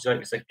 What was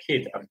like as a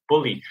kid, a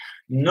bully?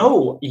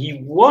 No, he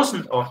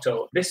wasn't,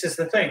 Otto. This is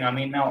the thing. I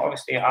mean, now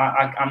obviously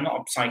I'm not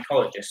a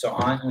psychologist, so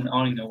I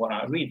only know what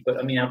I read. But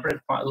I mean, I've read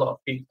quite a lot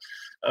of people,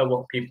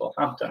 what people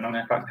have done. I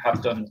mean, in fact, I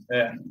have done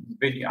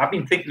video. I've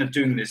been thinking of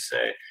doing this.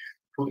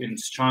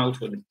 Putin's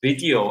childhood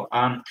video.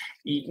 I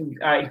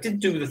did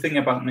do the thing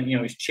about,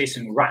 he's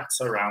chasing rats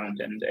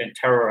around and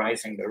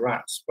terrorizing the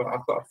rats, but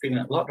I've got a feeling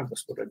a lot of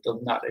us would have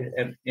done that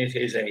at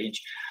his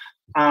age.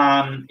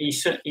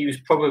 He was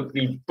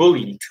probably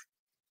bullied.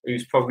 He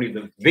was probably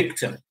the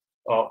victim,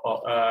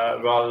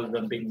 rather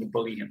than being the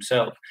bully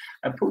himself.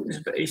 And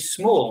Putin's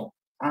small,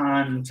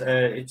 and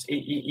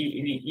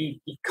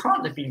he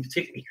can't have been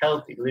particularly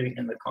healthy living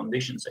in the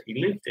conditions that he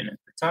lived in at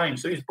the time.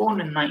 So he was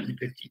born in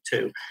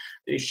 1952.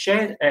 He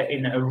shared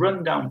in a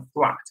rundown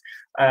flat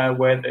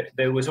where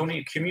there was only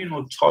a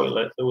communal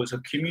toilet. There was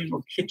a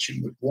communal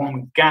kitchen with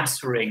one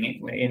gas ring,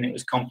 and it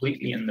was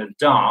completely in the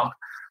dark.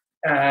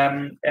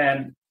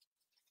 There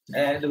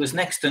was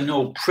next to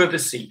no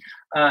privacy.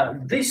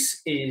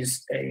 This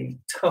is a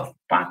tough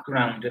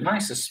background, and I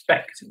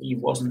suspect he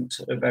wasn't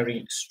a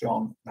very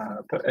strong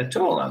at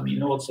all. I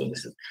mean, also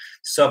this is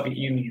Soviet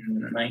Union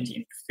in the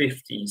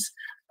 1950s.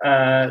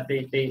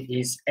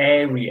 His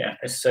area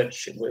as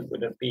such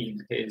would have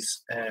been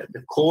his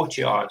the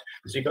courtyard.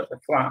 So you got the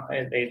flat,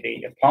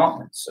 the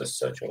apartments as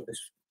such, or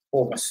this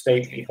former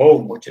stately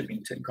home, which had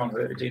been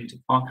converted into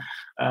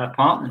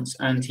apartments,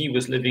 and he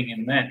was living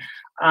in there.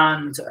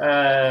 And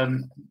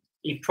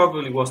he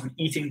probably wasn't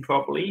eating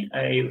properly,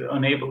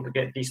 unable to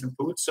get decent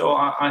food. So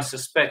I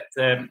suspect,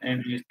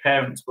 and his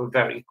parents were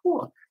very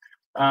poor.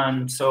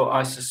 And so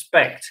I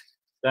suspect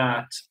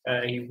that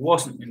he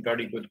wasn't in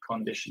very good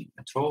condition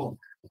at all.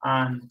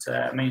 And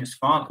I mean, his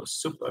father was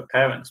super,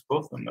 parents,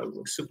 both of them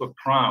were super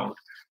proud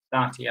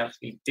that he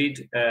actually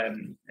did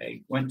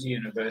went to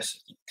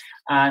university.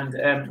 And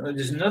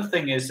there's another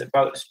thing is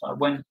about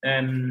when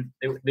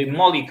they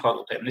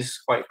mollycoddled him. This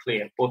is quite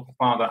clear, both the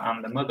father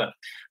and the mother.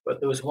 But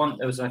there was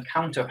an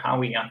account of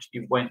how he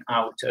actually went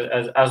out,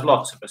 as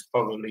lots of us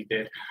probably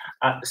did,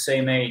 at the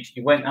same age.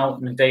 He went out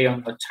on a day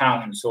on the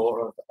town,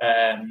 sort of,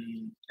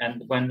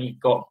 and when he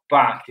got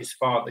back, his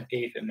father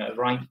gave him a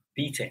right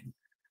beating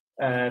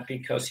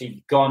because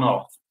he'd gone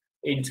off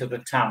into the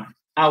town,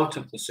 out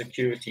of the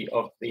security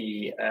of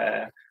the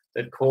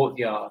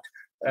courtyard.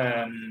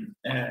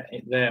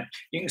 There,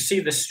 you can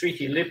see the street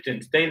he lived in.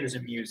 Today, there's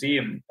a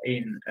museum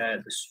in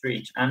the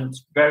street, and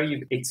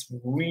it's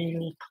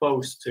really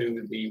close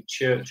to the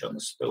church on the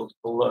spilled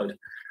blood,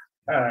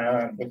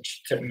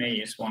 which to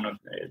me is one of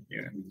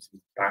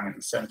bang in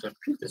the center of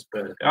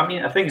Petersburg. I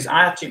mean, the thing is,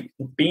 I actually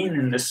been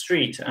in the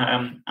street,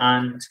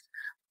 and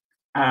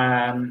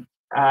I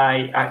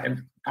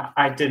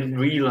didn't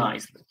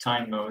realize at the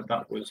time though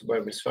that was where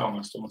it was from.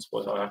 I still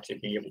suppose I'll actually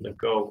be able to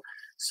go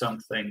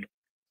something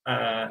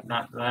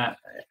that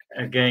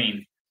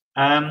again.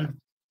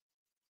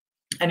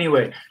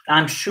 Anyway,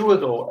 I'm sure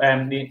though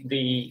in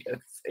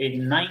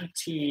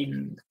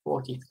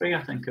 1943,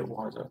 I think it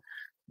was,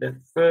 the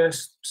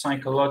first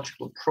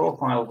psychological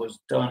profile was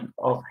done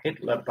of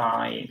Hitler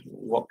by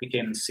what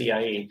became the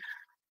CIA.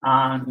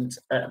 And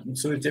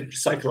so we did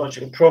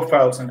psychological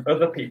profiles on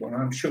other people, and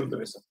I'm sure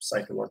there is a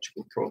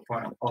psychological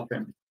profile of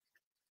him.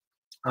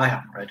 I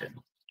haven't read it.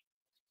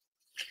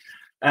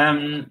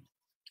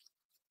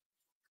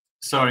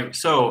 Sorry.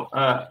 So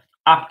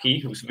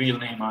Apki, whose real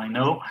name I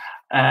know,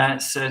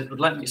 said,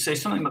 "Would like me to say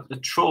something about the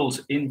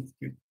trolls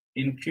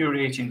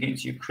infuriating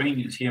against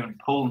Ukrainians here in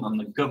Poland, and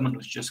the government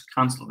has just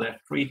cancelled their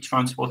free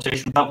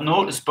transportation without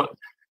notice, but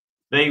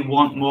they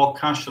want more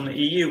cash from the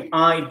EU."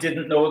 I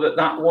didn't know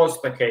that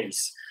was the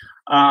case.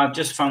 I've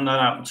just found that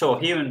out. So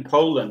here in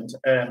Poland,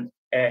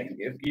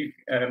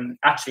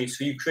 actually,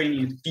 so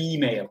Ukrainian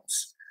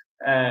females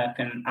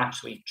can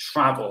actually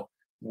travel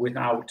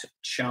without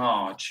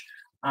charge.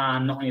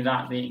 And not only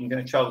that, you can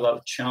go travel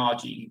without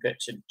charge. You can get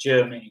to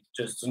Germany, it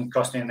just doesn't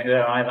cost anything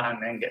there either,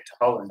 and then get to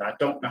Holland. I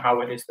don't know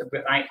how it is,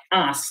 but I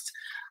asked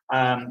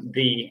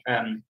the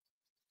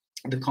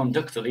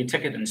conductor, the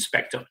ticket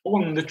inspector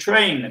on the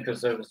train,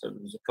 because there was a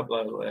couple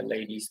of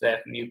ladies there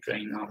from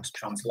Ukraine. I was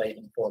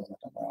translating for them. I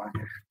don't know. I'm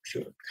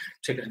sure the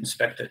ticket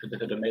inspector could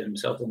have made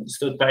himself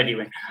understood, but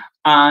anyway.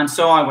 And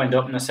so I went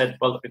up and I said,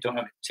 "Well, if we don't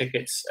have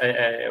tickets,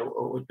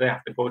 they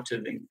have to go to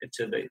the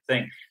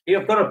thing.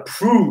 You've got to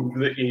prove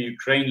that you're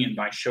Ukrainian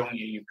by showing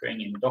your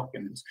Ukrainian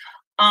documents."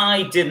 I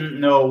didn't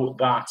know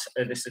that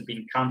this had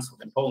been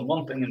cancelled in Poland.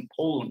 One thing in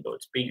Poland, though,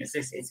 it's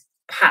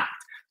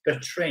packed. The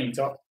trains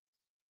are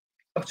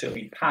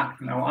utterly packed.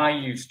 Now, I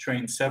used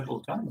trains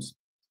several times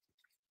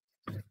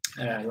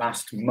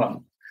last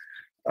month,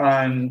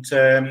 and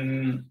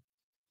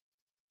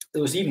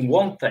there was even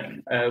one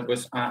thing.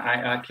 Was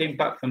I came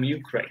back from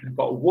Ukraine,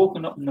 got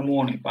woken up in the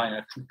morning by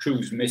a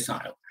cruise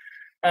missile.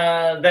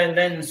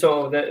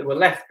 So we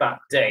were left that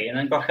day, and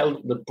then got held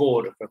at the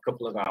border for a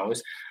couple of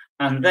hours.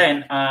 And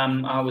then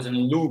I was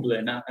in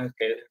Lublin.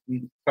 Okay,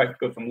 quite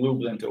good from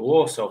Lublin to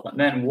Warsaw, but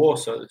then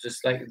Warsaw was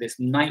just like this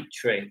night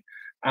train.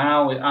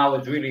 I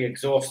was really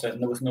exhausted,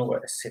 and there was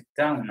nowhere to sit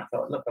down. And I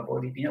thought, look, I've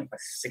already been up for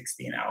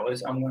 16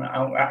 hours. I'm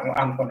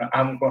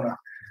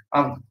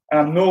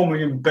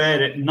normally in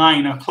bed at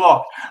 9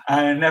 o'clock,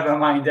 and never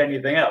mind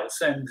anything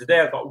else. And today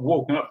I got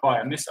woken up by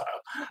a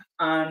missile.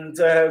 And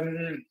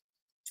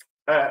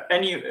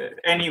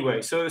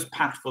anyway, so it was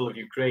packed full of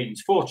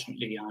Ukrainians.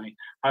 Fortunately, I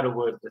had a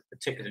word with the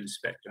ticket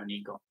inspector, and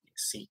he got me a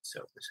seat.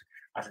 So it was,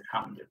 as it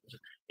happened,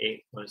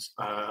 it was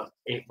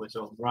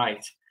all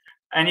right.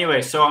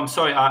 Anyway, so I'm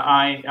sorry.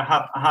 I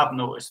have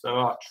noticed there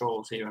are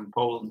trolls here in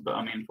Poland, but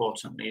I mean,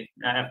 fortunately,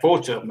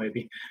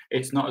 maybe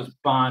it's not as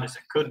bad as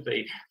it could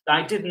be.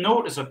 I did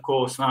notice, of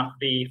course, that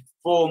the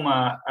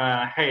former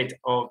head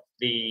of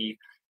the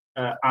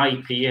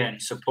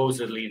IPN,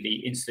 supposedly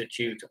the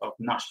Institute of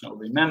National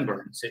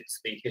Remembrance, it's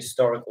the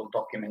historical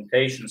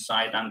documentation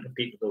side, and the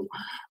people who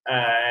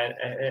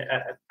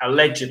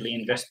allegedly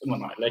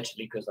not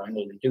allegedly, because I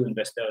know they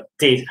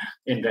did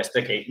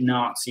investigate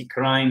Nazi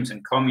crimes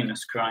and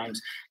communist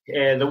crimes.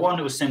 The one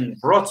who was in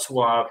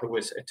Wrocław,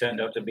 it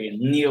turned out to be a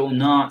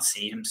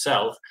neo-Nazi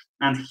himself,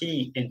 and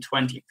he in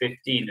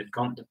 2015 had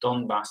gone to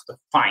Donbass to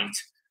fight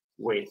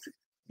with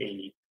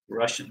the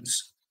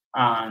Russians.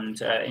 And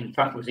in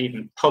fact was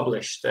even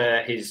published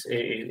his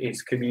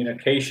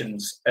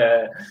communications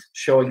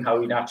showing how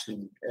he'd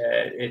actually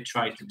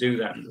tried to do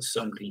that. And there's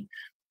somebody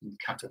in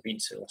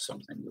Katowice or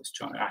something was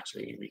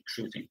actually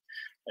recruiting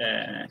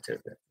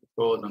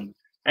for them.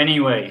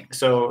 Anyway,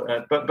 so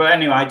but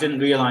anyway, I didn't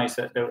realize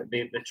that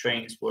the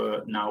trains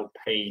were now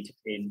paid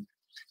in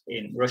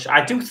Russia.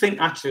 I do think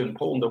actually in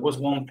Poland there was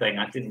one thing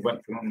I didn't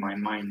went through in my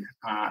mind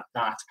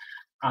that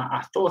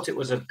I thought it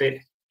was a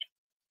bit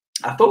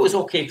I thought it was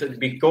okay for it to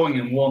be going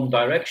in one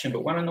direction,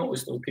 but when I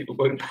noticed there were people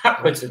going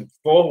backwards and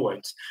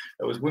forwards,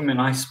 there was women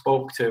I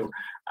spoke to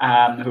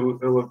who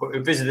were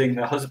visiting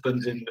their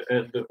husbands in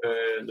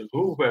the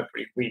Louvre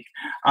every week.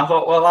 I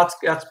thought, well,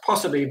 that's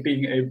possibly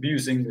being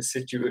abusing the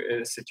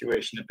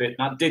situation a bit.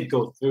 And that did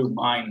go through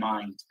my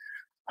mind.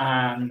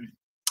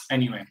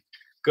 Anyway,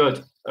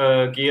 good.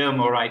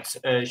 Guillermo writes,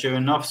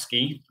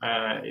 Zhirinovsky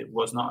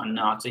was not a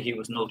Nazi, he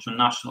was an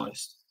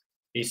ultranationalist.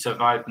 He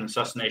survived an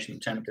assassination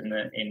attempt in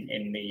the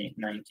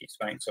 90s,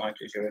 right? So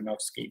actually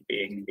Zhirinovsky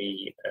being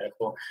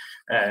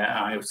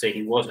I would say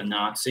he was a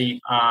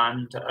Nazi,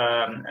 and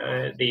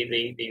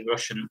the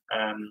Russian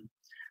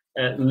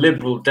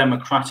liberal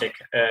democratic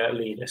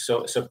leader.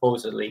 So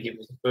supposedly he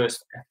was the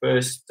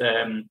first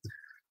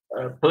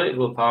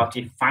political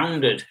party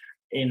founded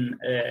in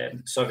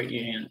Soviet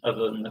Union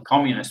other than the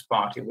Communist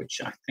Party,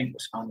 which I think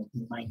was founded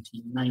in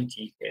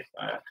 1990.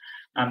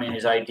 I mean,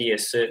 his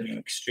ideas certainly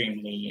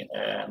extremely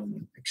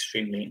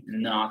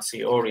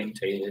Nazi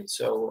orientated.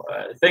 So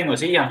the thing was,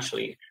 the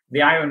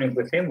irony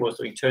with him was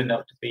that he turned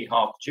out to be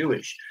half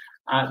Jewish,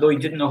 though he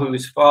didn't know who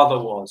his father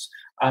was.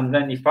 And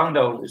then he found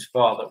out who his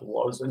father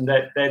was, and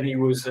then he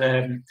was,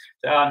 it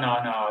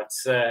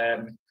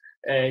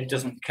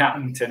doesn't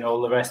count, and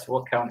all the rest.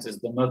 What counts is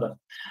the mother.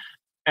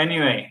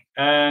 Anyway,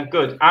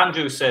 good.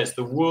 Andrew says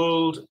the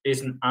world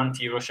isn't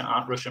anti-Russian,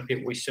 Russian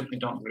people. We simply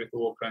don't agree with the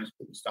war crimes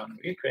people stand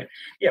with Ukraine.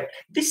 Yeah,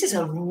 this is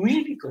a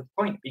really good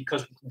point,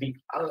 because the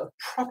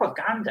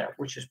propaganda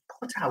which is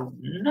put out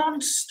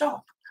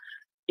non-stop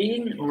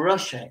in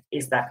Russia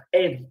is that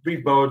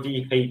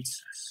everybody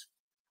hates us.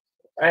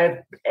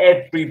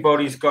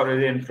 Everybody's got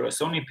it in for us.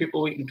 Only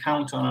people we can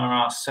count on are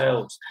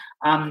ourselves.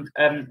 And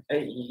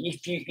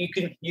if the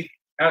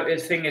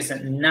thing is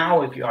that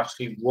now, if you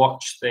actually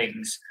watch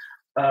things,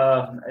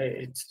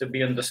 it's to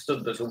be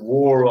understood there's a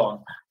war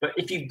on. But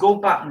if you go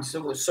back and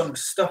see some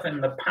stuff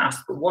in the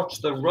past, but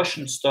watch the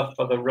Russian stuff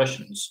for the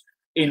Russians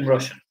in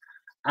Russian,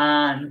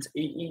 and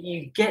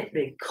you get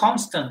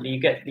constantly you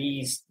get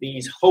these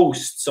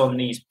hosts on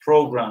these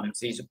programs,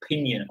 these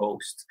opinion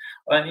hosts,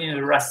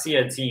 and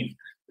Russia team,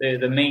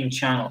 the main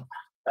channel.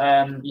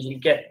 You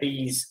get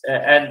these,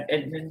 and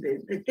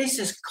this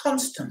is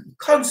constant,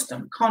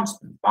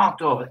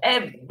 barked over.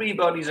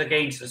 Everybody's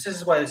against us. This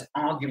is why this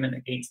argument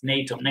against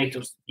NATO.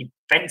 NATO's a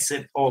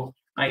defensive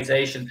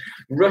organization.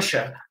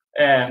 Russia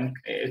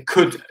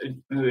could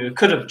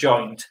have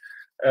joined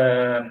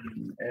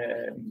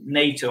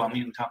NATO. I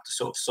mean, we'd have to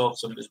sort of solve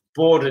some of those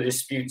border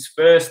disputes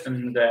first,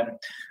 and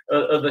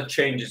other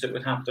changes that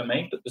we'd have to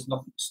make. But there's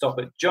nothing to stop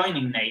it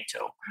joining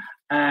NATO.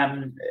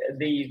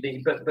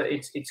 But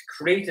it's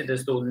created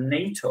as though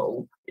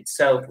NATO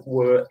itself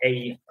were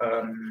a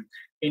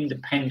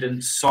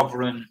independent,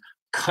 sovereign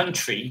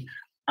country,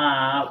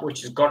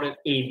 which has got it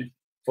in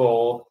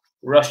for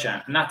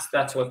Russia, and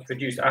that's what's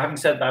produced. I haven't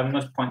said that. I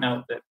must point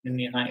out that in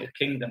the United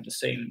Kingdom, the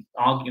same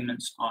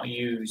arguments are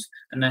used,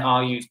 and they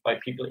are used by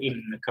people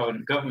in the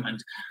current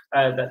government,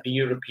 that the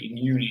European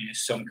Union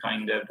is some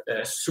kind of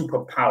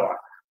superpower,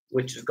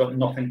 which has got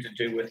nothing to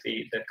do with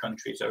the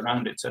countries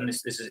around it. So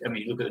this is, I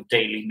mean, you look at the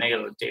Daily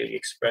Mail, the Daily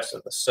Express,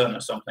 or the Sun, or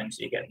something,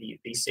 so you get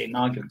these same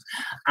arguments.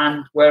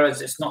 And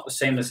whereas it's not the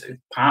same as,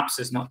 perhaps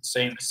it's not the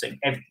same as saying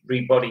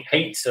everybody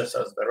hates us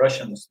as the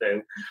Russians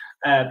do,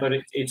 but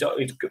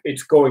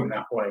it's going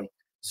that way.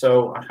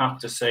 So I have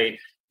to say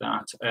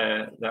that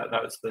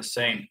that's the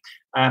same.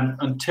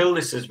 Until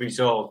this is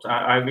resolved,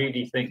 I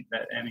really think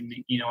that, I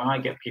mean, when I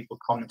get people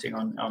commenting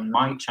on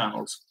my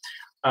channels,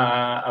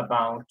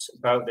 about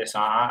this,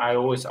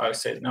 I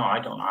say no, I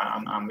don't.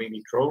 I'm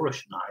really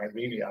pro-Russian.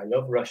 I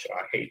love Russia.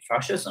 I hate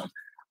fascism,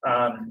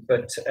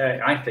 but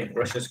I think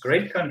Russia's a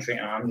great country,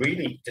 and I'm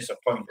really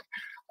disappointed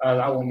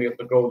that I won't be able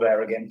to go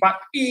there again. In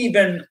fact,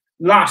 even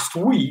last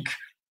week,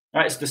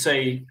 that's to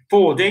say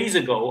 4 days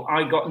ago,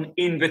 I got an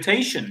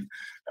invitation,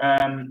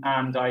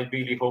 and I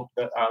really hope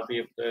that I'll be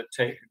able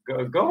to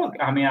go.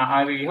 I mean,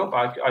 I really hope.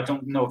 I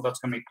don't know if that's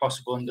going to be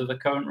possible under the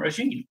current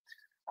regime.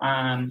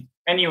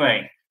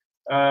 Anyway.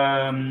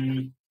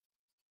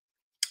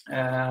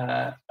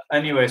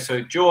 Anyway,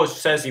 so George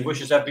says he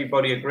wishes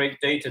everybody a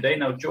great day today.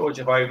 Now, George,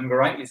 if I remember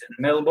right, is in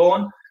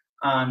Melbourne,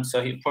 and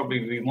so he'd probably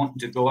be wanting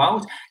to go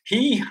out.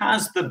 He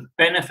has the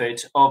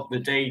benefit of the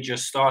day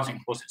just starting.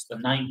 Of course, it's the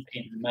 9th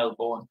in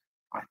Melbourne,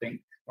 I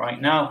think, right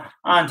now,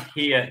 and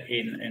here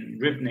in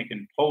Rybnik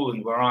in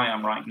Poland, where I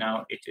am right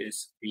now,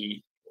 it's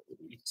the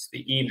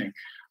evening.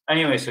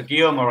 Anyway, so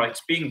Guillermo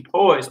writes, being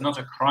poor is not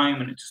a crime,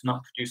 and it does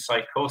not produce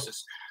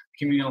psychosis.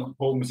 Communal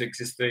homes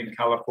existed in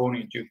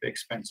California due to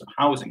expensive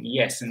housing.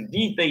 Yes,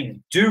 indeed they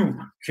do.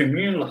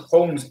 Communal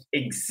homes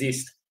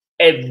exist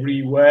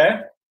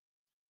everywhere,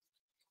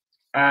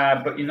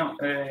 but you're not.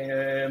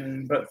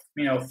 But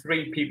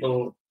three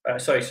people.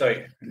 Not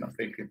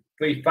three people.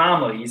 3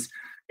 families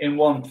in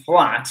one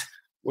flat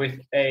with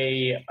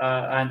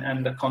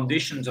and the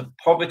conditions of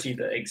poverty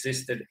that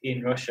existed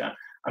in Russia.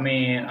 I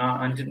mean,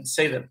 I didn't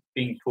say that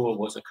being poor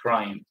was a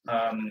crime.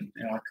 I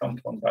come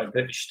from by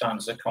British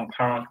standards, a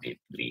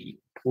comparatively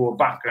poor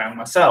background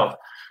myself.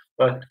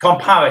 but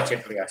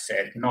comparatively, I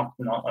said, not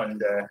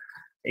under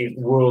a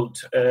world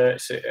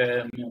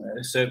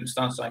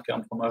circumstance. I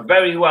come from a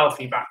very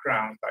wealthy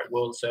background by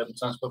world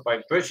circumstance, but by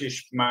British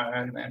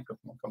and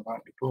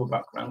comparatively poor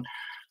background.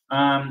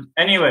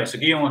 Anyway, so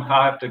Guillaume,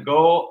 I have to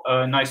go.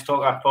 Nice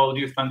talk. I followed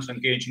you. Thanks for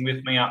engaging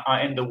with me.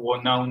 I end the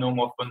war now. No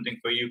more funding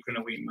for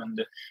Ukraine. We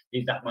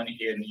need that money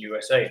here in the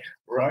USA.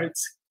 Right.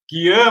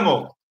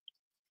 Guillermo,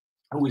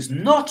 who is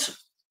not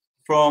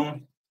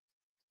from...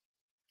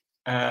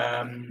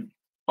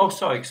 oh,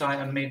 sorry, because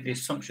I made the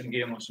assumption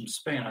Guillermo was from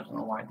Spain. I don't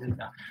know why I did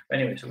that. But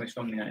anyway, so he's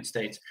from the United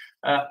States.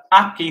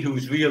 Aki,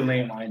 whose real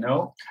name I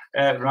know,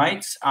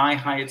 writes, I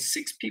hired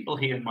 6 people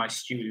here in my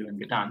studio in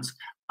Gdansk,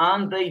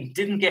 and they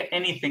didn't get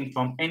anything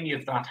from any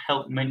of that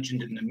help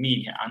mentioned in the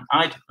media. And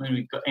I don't think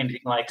we've got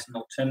anything like an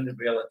alternative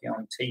reality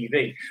on TV.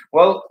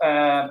 Well,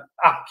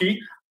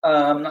 Aki,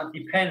 that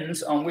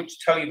depends on which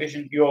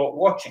television you're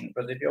watching.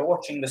 But if you're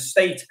watching the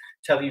state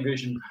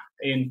television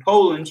in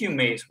Poland, you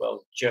may as well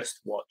just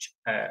watch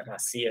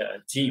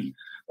Russia Team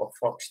or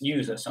Fox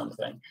News or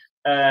something.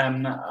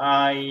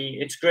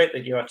 It's great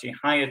that you actually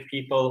hired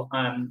people,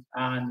 and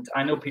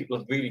I know people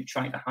have really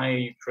tried to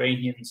hire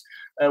Ukrainians.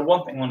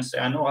 One thing I want to say,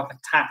 I know I've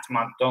attacked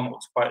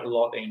McDonald's quite a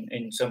lot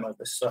in some of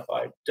the stuff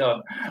I've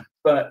done,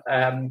 but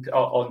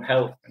on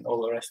health and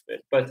all the rest of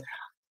it. But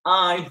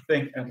I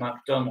think that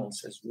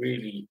McDonald's has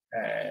really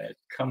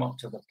come up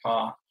to the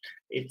par.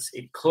 It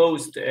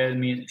closed,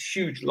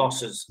 huge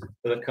losses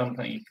for the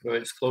company for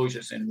its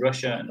closures in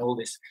Russia and all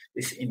this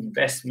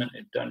investment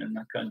it done in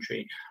the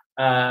country.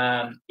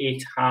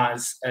 It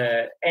has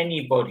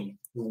anybody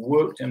who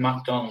worked in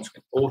McDonald's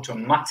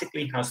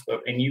automatically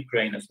in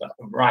Ukraine has the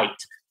right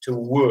to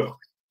work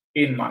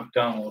in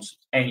McDonald's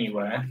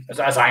anywhere,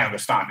 as I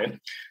understand it.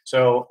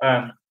 So,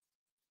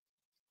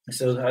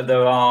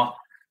 there are.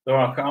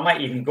 I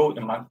might even go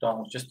to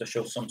McDonald's just to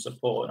show some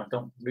support. I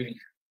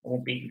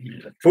won't be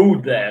eating the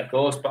food there, of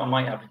course, but I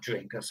might have a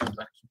drink or something,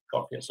 some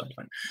coffee or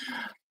something.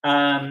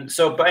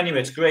 But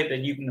anyway, it's great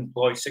that you can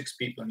employ 6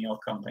 people in your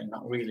company.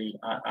 That really,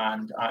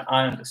 and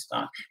I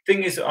understand.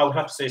 Thing is, I would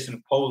have to say,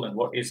 in Poland,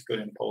 what is good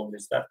in Poland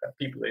is that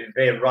people,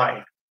 they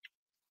arrive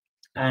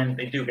and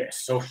they do get a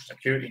social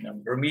security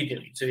number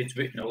immediately. So it's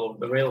written all over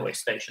the railway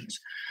stations,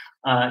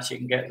 so you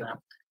can get that.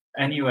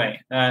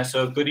 Anyway,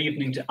 so good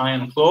evening to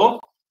Iron Claw.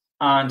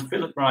 And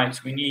Philip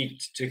writes, we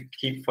need to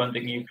keep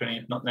funding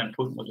Ukraine. If not, then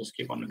Putin will just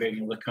keep on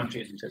invading other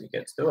countries until he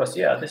gets to us.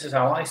 Yeah, this is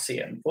how I see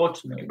it.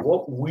 Unfortunately,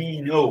 what we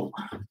know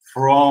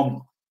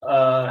from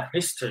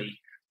history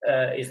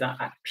is that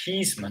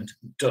appeasement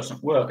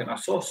doesn't work. And I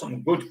saw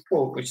some good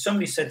quote, which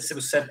somebody said it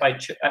was said by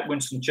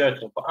Winston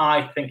Churchill, but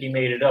I think he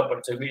made it up, but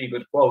it's a really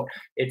good quote.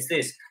 It's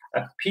this: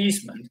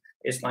 appeasement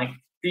is like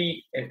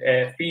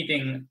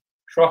feeding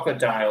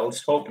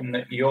crocodiles, hoping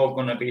that you're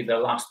going to be the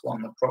last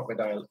one the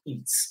crocodile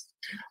eats.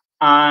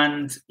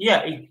 And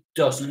yeah, it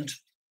doesn't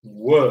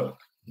work.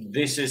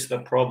 This is the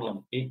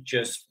problem. It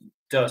just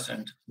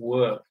doesn't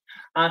work.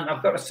 And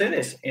I've got to say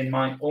this, in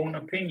my own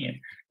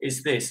opinion,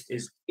 is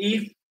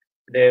if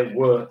there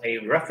were a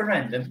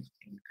referendum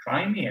in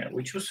Crimea,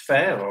 which was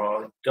fair,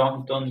 or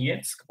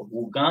Donetsk, or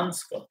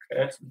Lugansk, or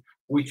Kherson,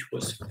 which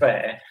was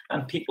fair,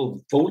 and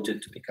people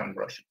voted to become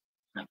Russian,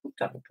 I wouldn't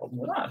have a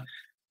problem with that.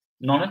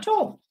 None at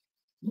all.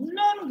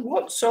 None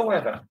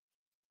whatsoever.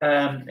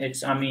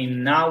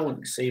 Now we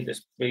can see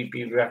there's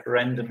maybe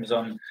referendums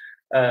on.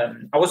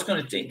 I was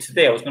going to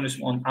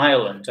do on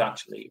Ireland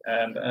actually,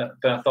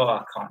 but I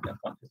thought I can't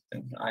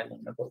do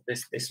Ireland. I thought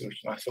this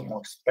was my some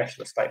more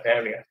specialist type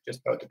area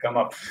just about to come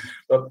up.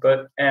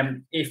 But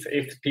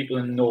if people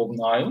in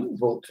Northern Ireland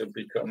vote to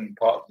become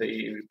part of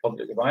the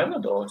Republic of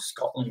Ireland, or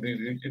Scotland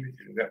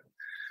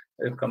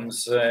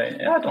becomes,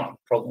 I don't have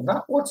a problem with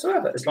that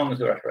whatsoever, as long as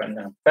the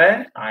referendum are fair.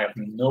 I have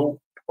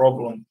no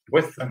problem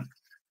with them.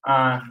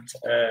 And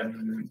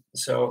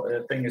so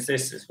the thing is,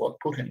 this is what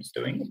Putin's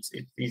doing.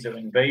 These are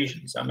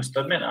invasions. I must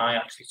admit, I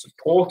actually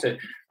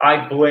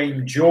I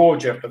blame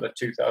Georgia for the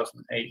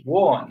 2008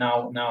 war.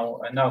 Now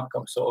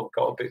I've sort of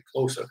got a bit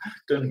closer,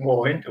 done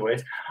more into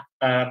it.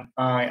 I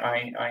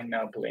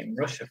now blame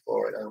Russia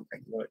for it. I don't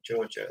think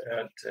Georgia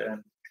had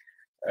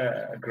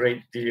a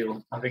great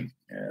deal. I think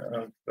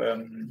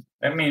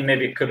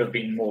maybe it could have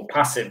been more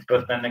passive,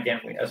 but then again,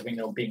 as we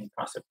know, being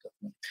passive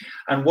doesn't.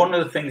 And one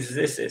of the things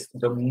is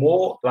the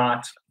more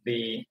that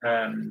the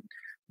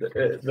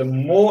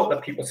more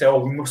that people say,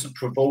 oh, we mustn't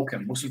provoke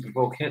him, mustn't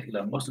provoke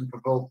Hitler, mustn't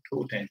provoke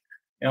Putin,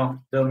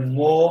 the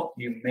more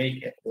you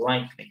make it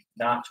likely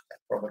that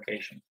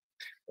provocation.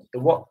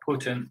 But what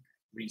Putin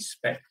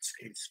respects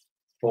is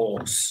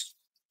force.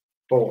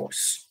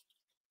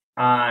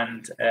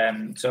 And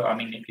so,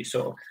 if you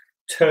sort of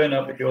turn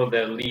up, if you're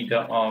the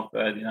leader of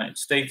the United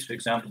States, for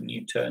example, and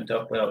you turned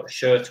up without a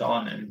shirt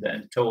on and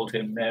then told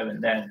him there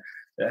and then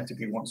that if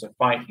he wants a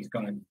fight, he's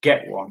going to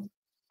get one,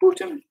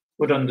 Putin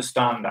would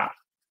understand that.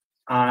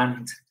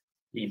 And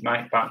he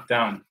might back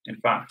down. In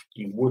fact,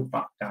 he would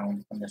back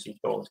down unless he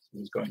thought he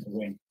was going to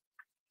win.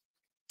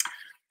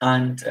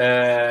 And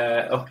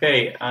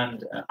okay,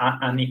 and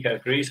Anika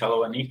agrees.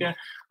 Hello, Anika.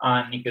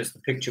 Anika's the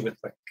picture with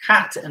the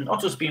cat, and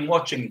Otto's been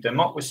watching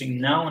Democracy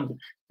Now, and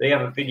they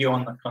have a video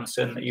on the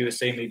concern that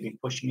USA may be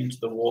pushing into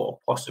the war or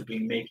possibly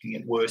making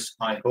it worse.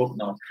 I hope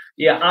not.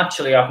 Yeah,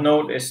 actually, I've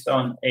noticed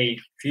on a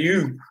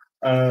few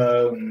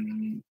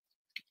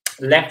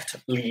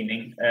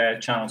left-leaning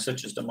channels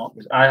such as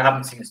Democracy. I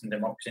haven't seen this in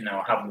Democracy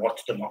Now. I haven't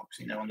watched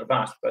Democracy Now in the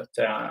past, but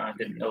I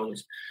didn't know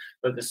this.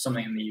 But there's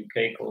something in the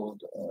UK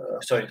called,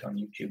 sorry, it's on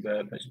YouTube,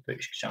 there's a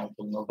British channel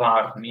called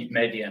Novara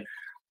Media,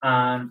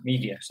 and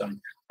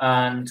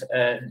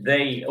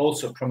they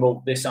also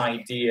promote this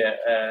idea,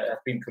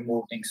 have been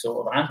promoting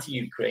sort of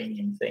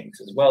anti-Ukrainian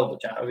things as well,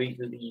 which I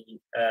really,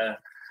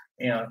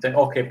 think,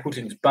 okay,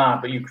 Putin's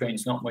bad, but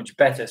Ukraine's not much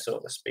better, so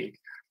to speak.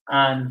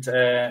 And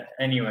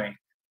anyway,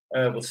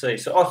 we'll see.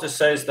 So Otto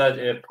says that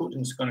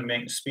Putin's going to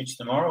make a speech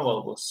tomorrow.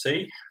 Well, we'll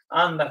see.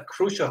 And that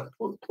Khrushchev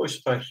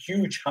pushed for a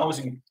huge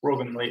housing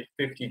program late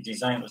 50s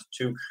designers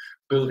to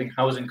building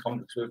housing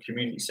complexes with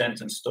community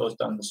centres and stores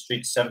down the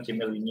street, 70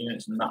 million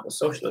units, and that was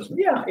socialism.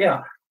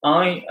 Yeah.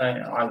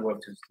 I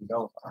worked as a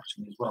developer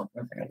actually as well. I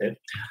think I did.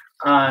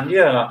 And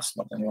yeah, that's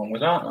nothing wrong with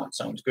that. That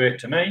sounds great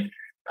to me.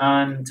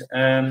 And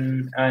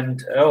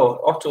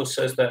Otto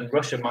says that in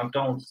Russia,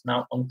 McDonald's is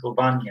now Uncle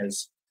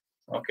Vanya's.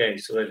 Okay,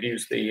 so they've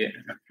used the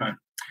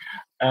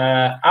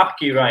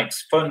Apki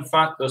writes, fun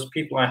fact, those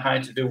people I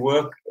hired to do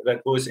work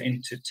that goes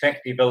into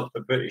tech developed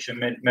for British and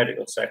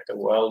medical sector.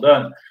 Well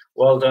done,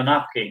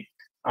 Apki.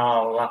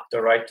 I'll have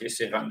to write to you,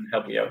 see if I can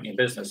help you out in your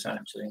business.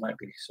 Actually, might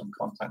be some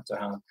contact to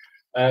have.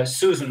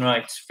 Susan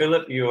writes,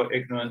 Philip, you're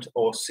ignorant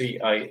or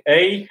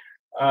CIA.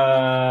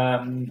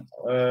 Iron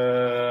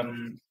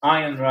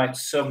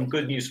writes, some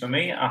good news for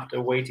me.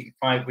 After waiting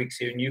 5 weeks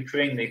here in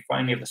Ukraine, they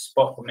finally have a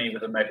spot for me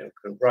with a medical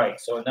crew. Right,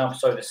 so now,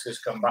 sorry, this has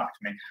come back to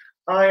me.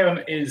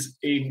 Iron is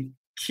in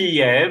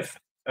Kiev,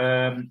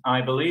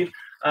 I believe,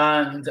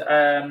 and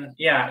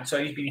so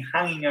he's been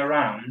hanging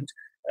around.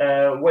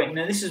 Waiting.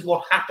 Now, this is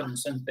what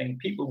happens. Something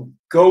people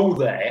go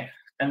there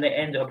and they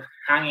end up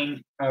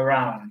hanging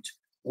around,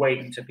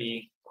 waiting to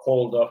be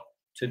called up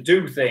to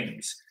do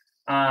things.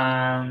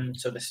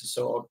 So this is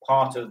sort of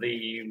part of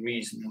the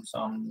reasons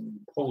I'm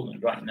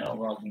Poland right now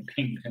rather than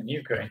being in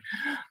Ukraine.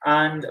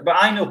 But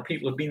I know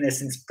people have been there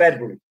since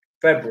February,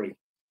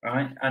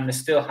 right? And they're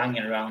still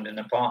hanging around in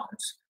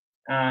apartments.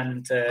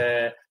 And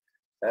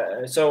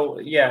so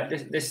yeah,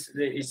 this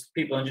is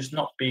people are just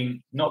not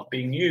being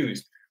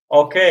used.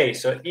 Okay,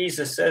 so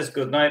Isa says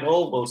good night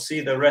all. We'll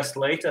see the rest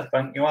later.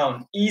 Thank you,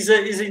 Alan. Isa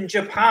is in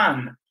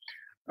Japan,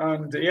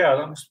 and yeah,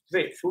 that was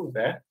great food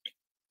there.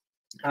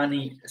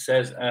 Annie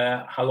says,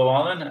 hello,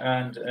 Alan,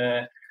 and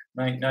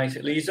nice,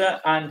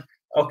 Lisa. And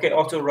okay,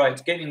 Otto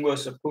writes, getting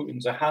worse for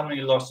Putin. So how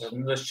many losses?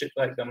 Another ship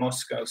like the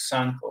Moscow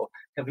Sanko,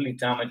 heavily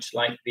damaged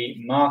like the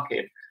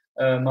Markiv.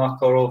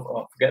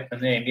 Markorov, forget the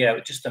name. Yeah,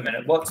 just a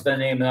minute. What's the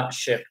name of that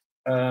ship?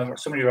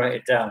 Somebody write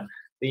it down.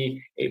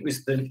 It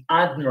was the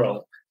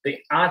Admiral. The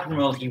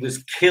Admiral, he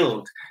was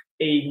killed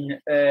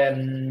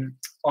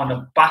on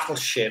a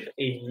battleship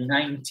in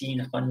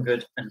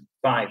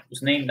 1905. It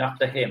was named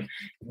after him.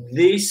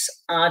 This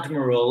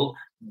admiral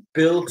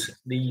built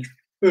the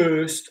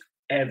first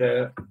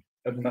ever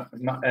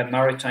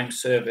maritime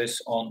service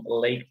on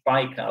Lake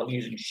Baikal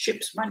using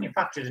ships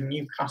manufactured in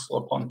Newcastle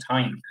upon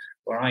Tyne,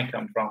 where I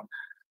come from.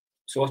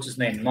 So what's his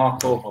name?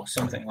 Markov or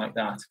something like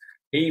that.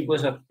 He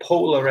was a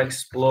polar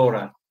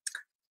explorer.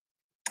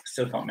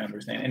 Still can't remember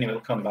his name. Anyway,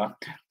 we'll come back.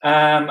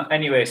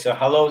 Anyway, so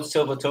hello,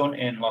 Silvertone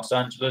in Los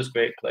Angeles.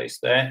 Great place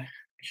there.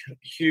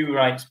 Hugh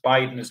writes,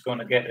 Biden is going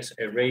to get us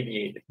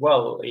irradiated.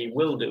 Well, he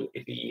will do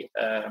if he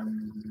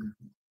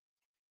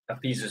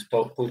appeases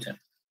Putin.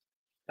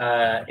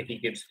 If he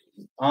gives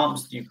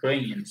arms to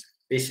Ukrainians,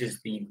 this is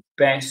the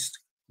best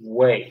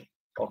way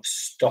of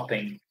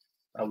stopping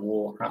a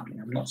war happening.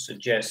 I'm not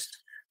suggest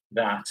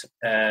that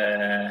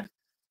that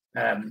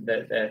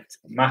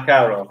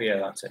Makarov, yeah,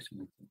 that's it.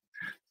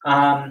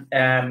 I'm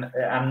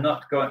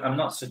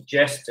not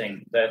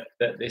suggesting that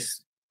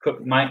this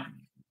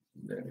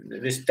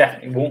this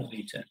definitely won't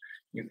lead to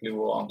nuclear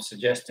war. I'm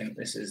suggesting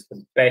this is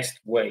the best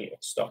way of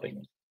stopping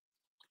it.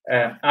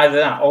 Either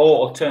that,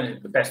 or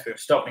alternatively, the best way of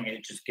stopping it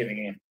is just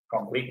giving in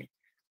completely.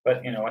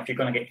 But if you're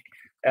going to get,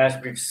 as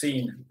we've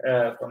seen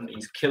from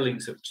these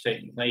killings that have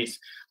taken place,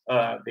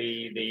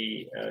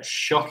 the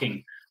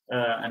shocking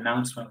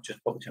announcement, which was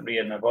published in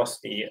RIA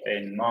Novosti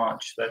in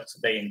March, that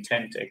they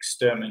intend to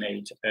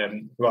exterminate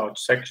large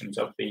sections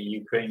of the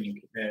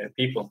Ukrainian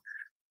people.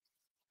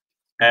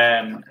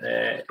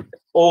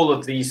 All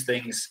of these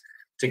things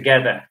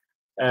together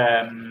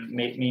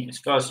mean, as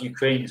far as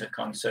Ukrainians are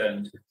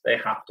concerned, they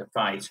have to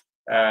fight.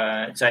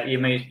 So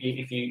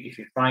if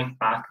you fight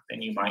back,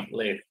 then you might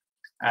live.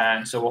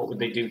 And so what would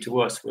they do to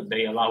us? Would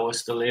they allow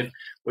us to live?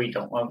 We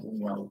don't, well,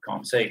 we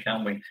can't say,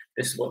 can we?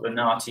 This is what the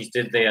Nazis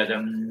did. They had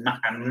a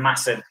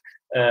massive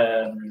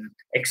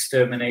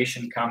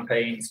extermination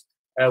campaigns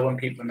when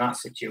people in that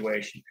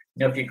situation.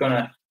 If you're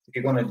gonna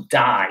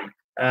die,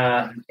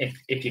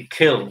 if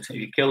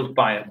you're killed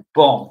by a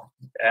bomb,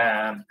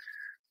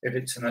 if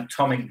it's an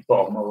atomic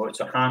bomb or it's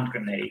a hand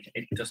grenade,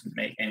 it doesn't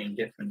make any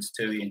difference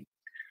to you.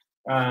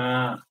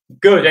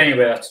 Good.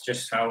 Anyway, that's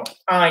just how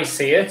I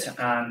see it,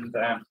 and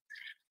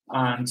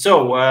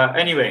so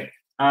anyway,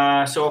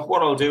 so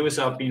what I'll do is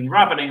I've been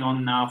rabbiting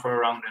on now for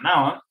around an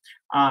hour,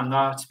 and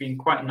that's been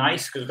quite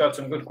nice because we've got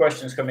some good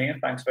questions coming in.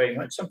 Thanks very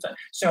much.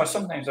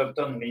 Sometimes I've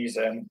done these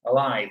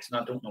lives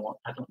and I don't know what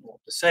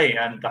to say,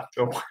 and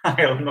after a while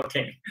I'm not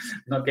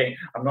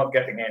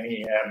getting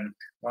any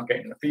not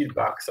getting the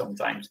feedback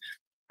sometimes.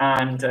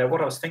 And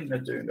what I was thinking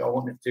of doing, I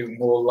wanted to do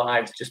more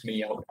lives, just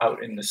me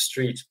out in the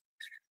street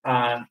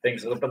and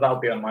things, but that'll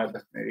be on my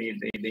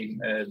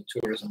the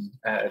tourism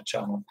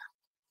channel.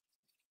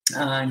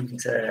 And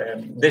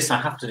this I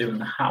have to do in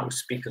the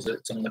house because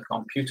it's on the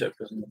computer,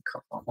 because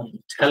on the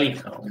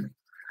telephone,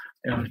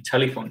 on the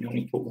telephone you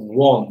only put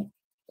one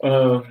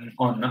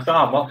on. I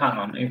thought, well, hang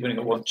on, you've only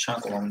got one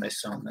channel on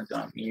this one that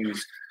I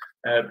use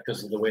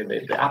because of the way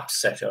the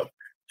app's set up.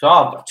 So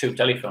I've got two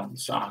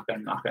telephones, so I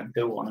can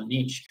do one on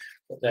each.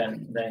 But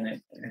then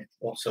it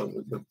also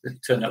it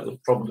turned out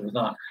with problems with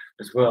that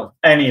as well.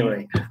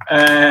 Anyway,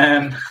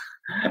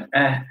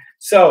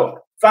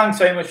 so thanks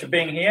very much for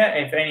being here.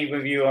 If any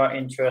of you are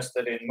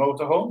interested in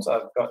motorhomes,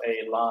 I've got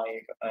a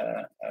live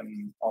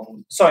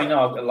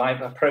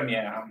a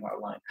premiere. I'm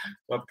not live,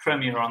 a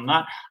premiere on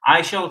that.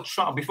 I shall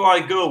try. Before I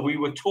go, we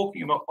were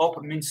talking about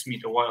Upper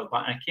Mincemeat a while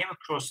back, and I came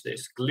across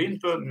this.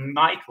 Glinda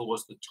Michael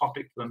was the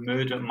topic for the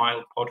Murder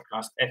Mile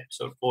podcast,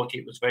 episode 40.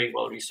 It was very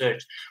well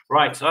researched.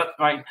 Right, so that's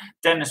right,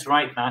 Dennis,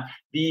 right now.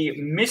 The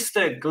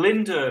Mr.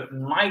 Glinda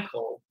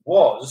Michael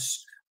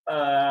was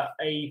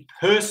a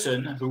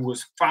person who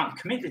was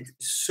committed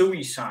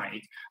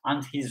suicide,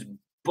 and his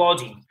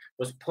body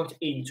was put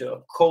into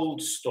a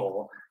cold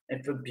store.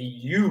 It would be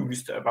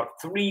used about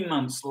 3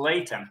 months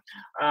later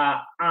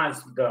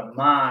as the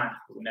man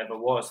who never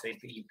was.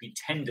 He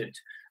pretended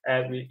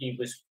he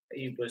was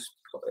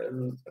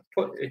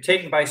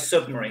taken by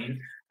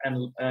submarine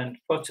and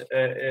put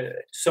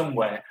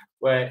somewhere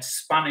where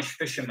Spanish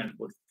fishermen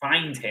would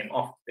find him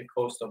off the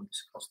coast of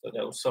Costa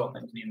del Sol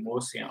in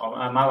Murcia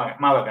or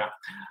Malaga.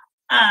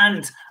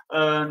 And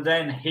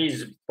then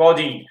his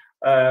body,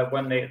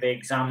 when they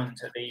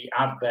examined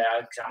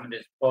examined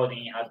his body,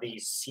 he had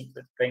these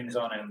secret things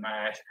on him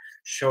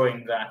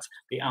showing that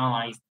the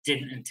Allies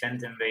didn't intend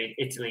to invade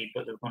Italy,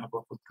 but they were going to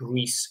go for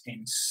Greece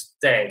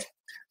instead.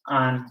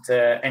 And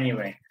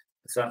anyway,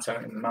 so that's how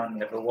the man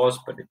never was,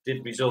 but it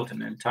did result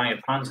in an entire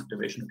Panzer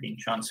division being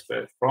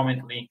transferred from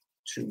Italy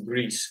to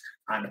Greece.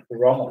 And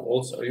Rommel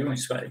also, he only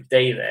spent a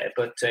day there,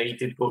 but he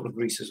did go to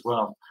Greece as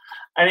well.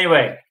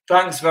 Anyway,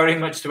 thanks very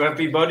much to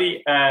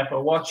everybody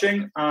for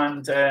watching,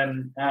 and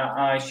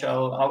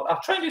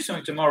I'll try and do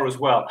something tomorrow as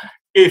well,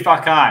 if I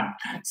can.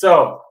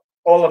 So,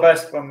 all the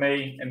best from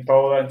me in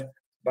Poland.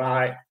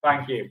 Bye.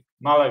 Thank you.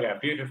 Malaga,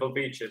 beautiful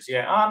beaches.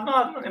 Yeah,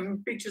 not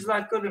beaches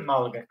that good in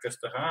Malaga,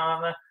 Christopher.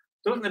 I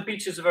don't think the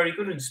beaches are very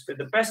good in Spain.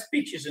 The best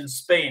beaches in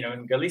Spain are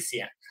in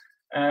Galicia.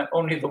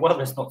 Only the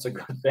weather's not so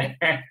good there.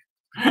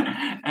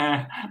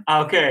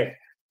 Okay.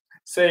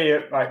 See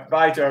you. Right.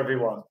 Bye to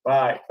everyone.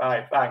 Bye.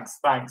 Bye.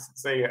 Thanks.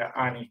 See you,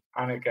 Annie,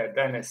 Annika,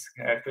 Dennis,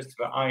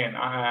 Christopher, Ian,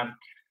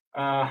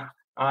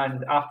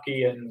 and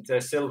Apki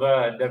and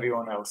Silva and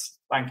everyone else.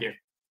 Thank you.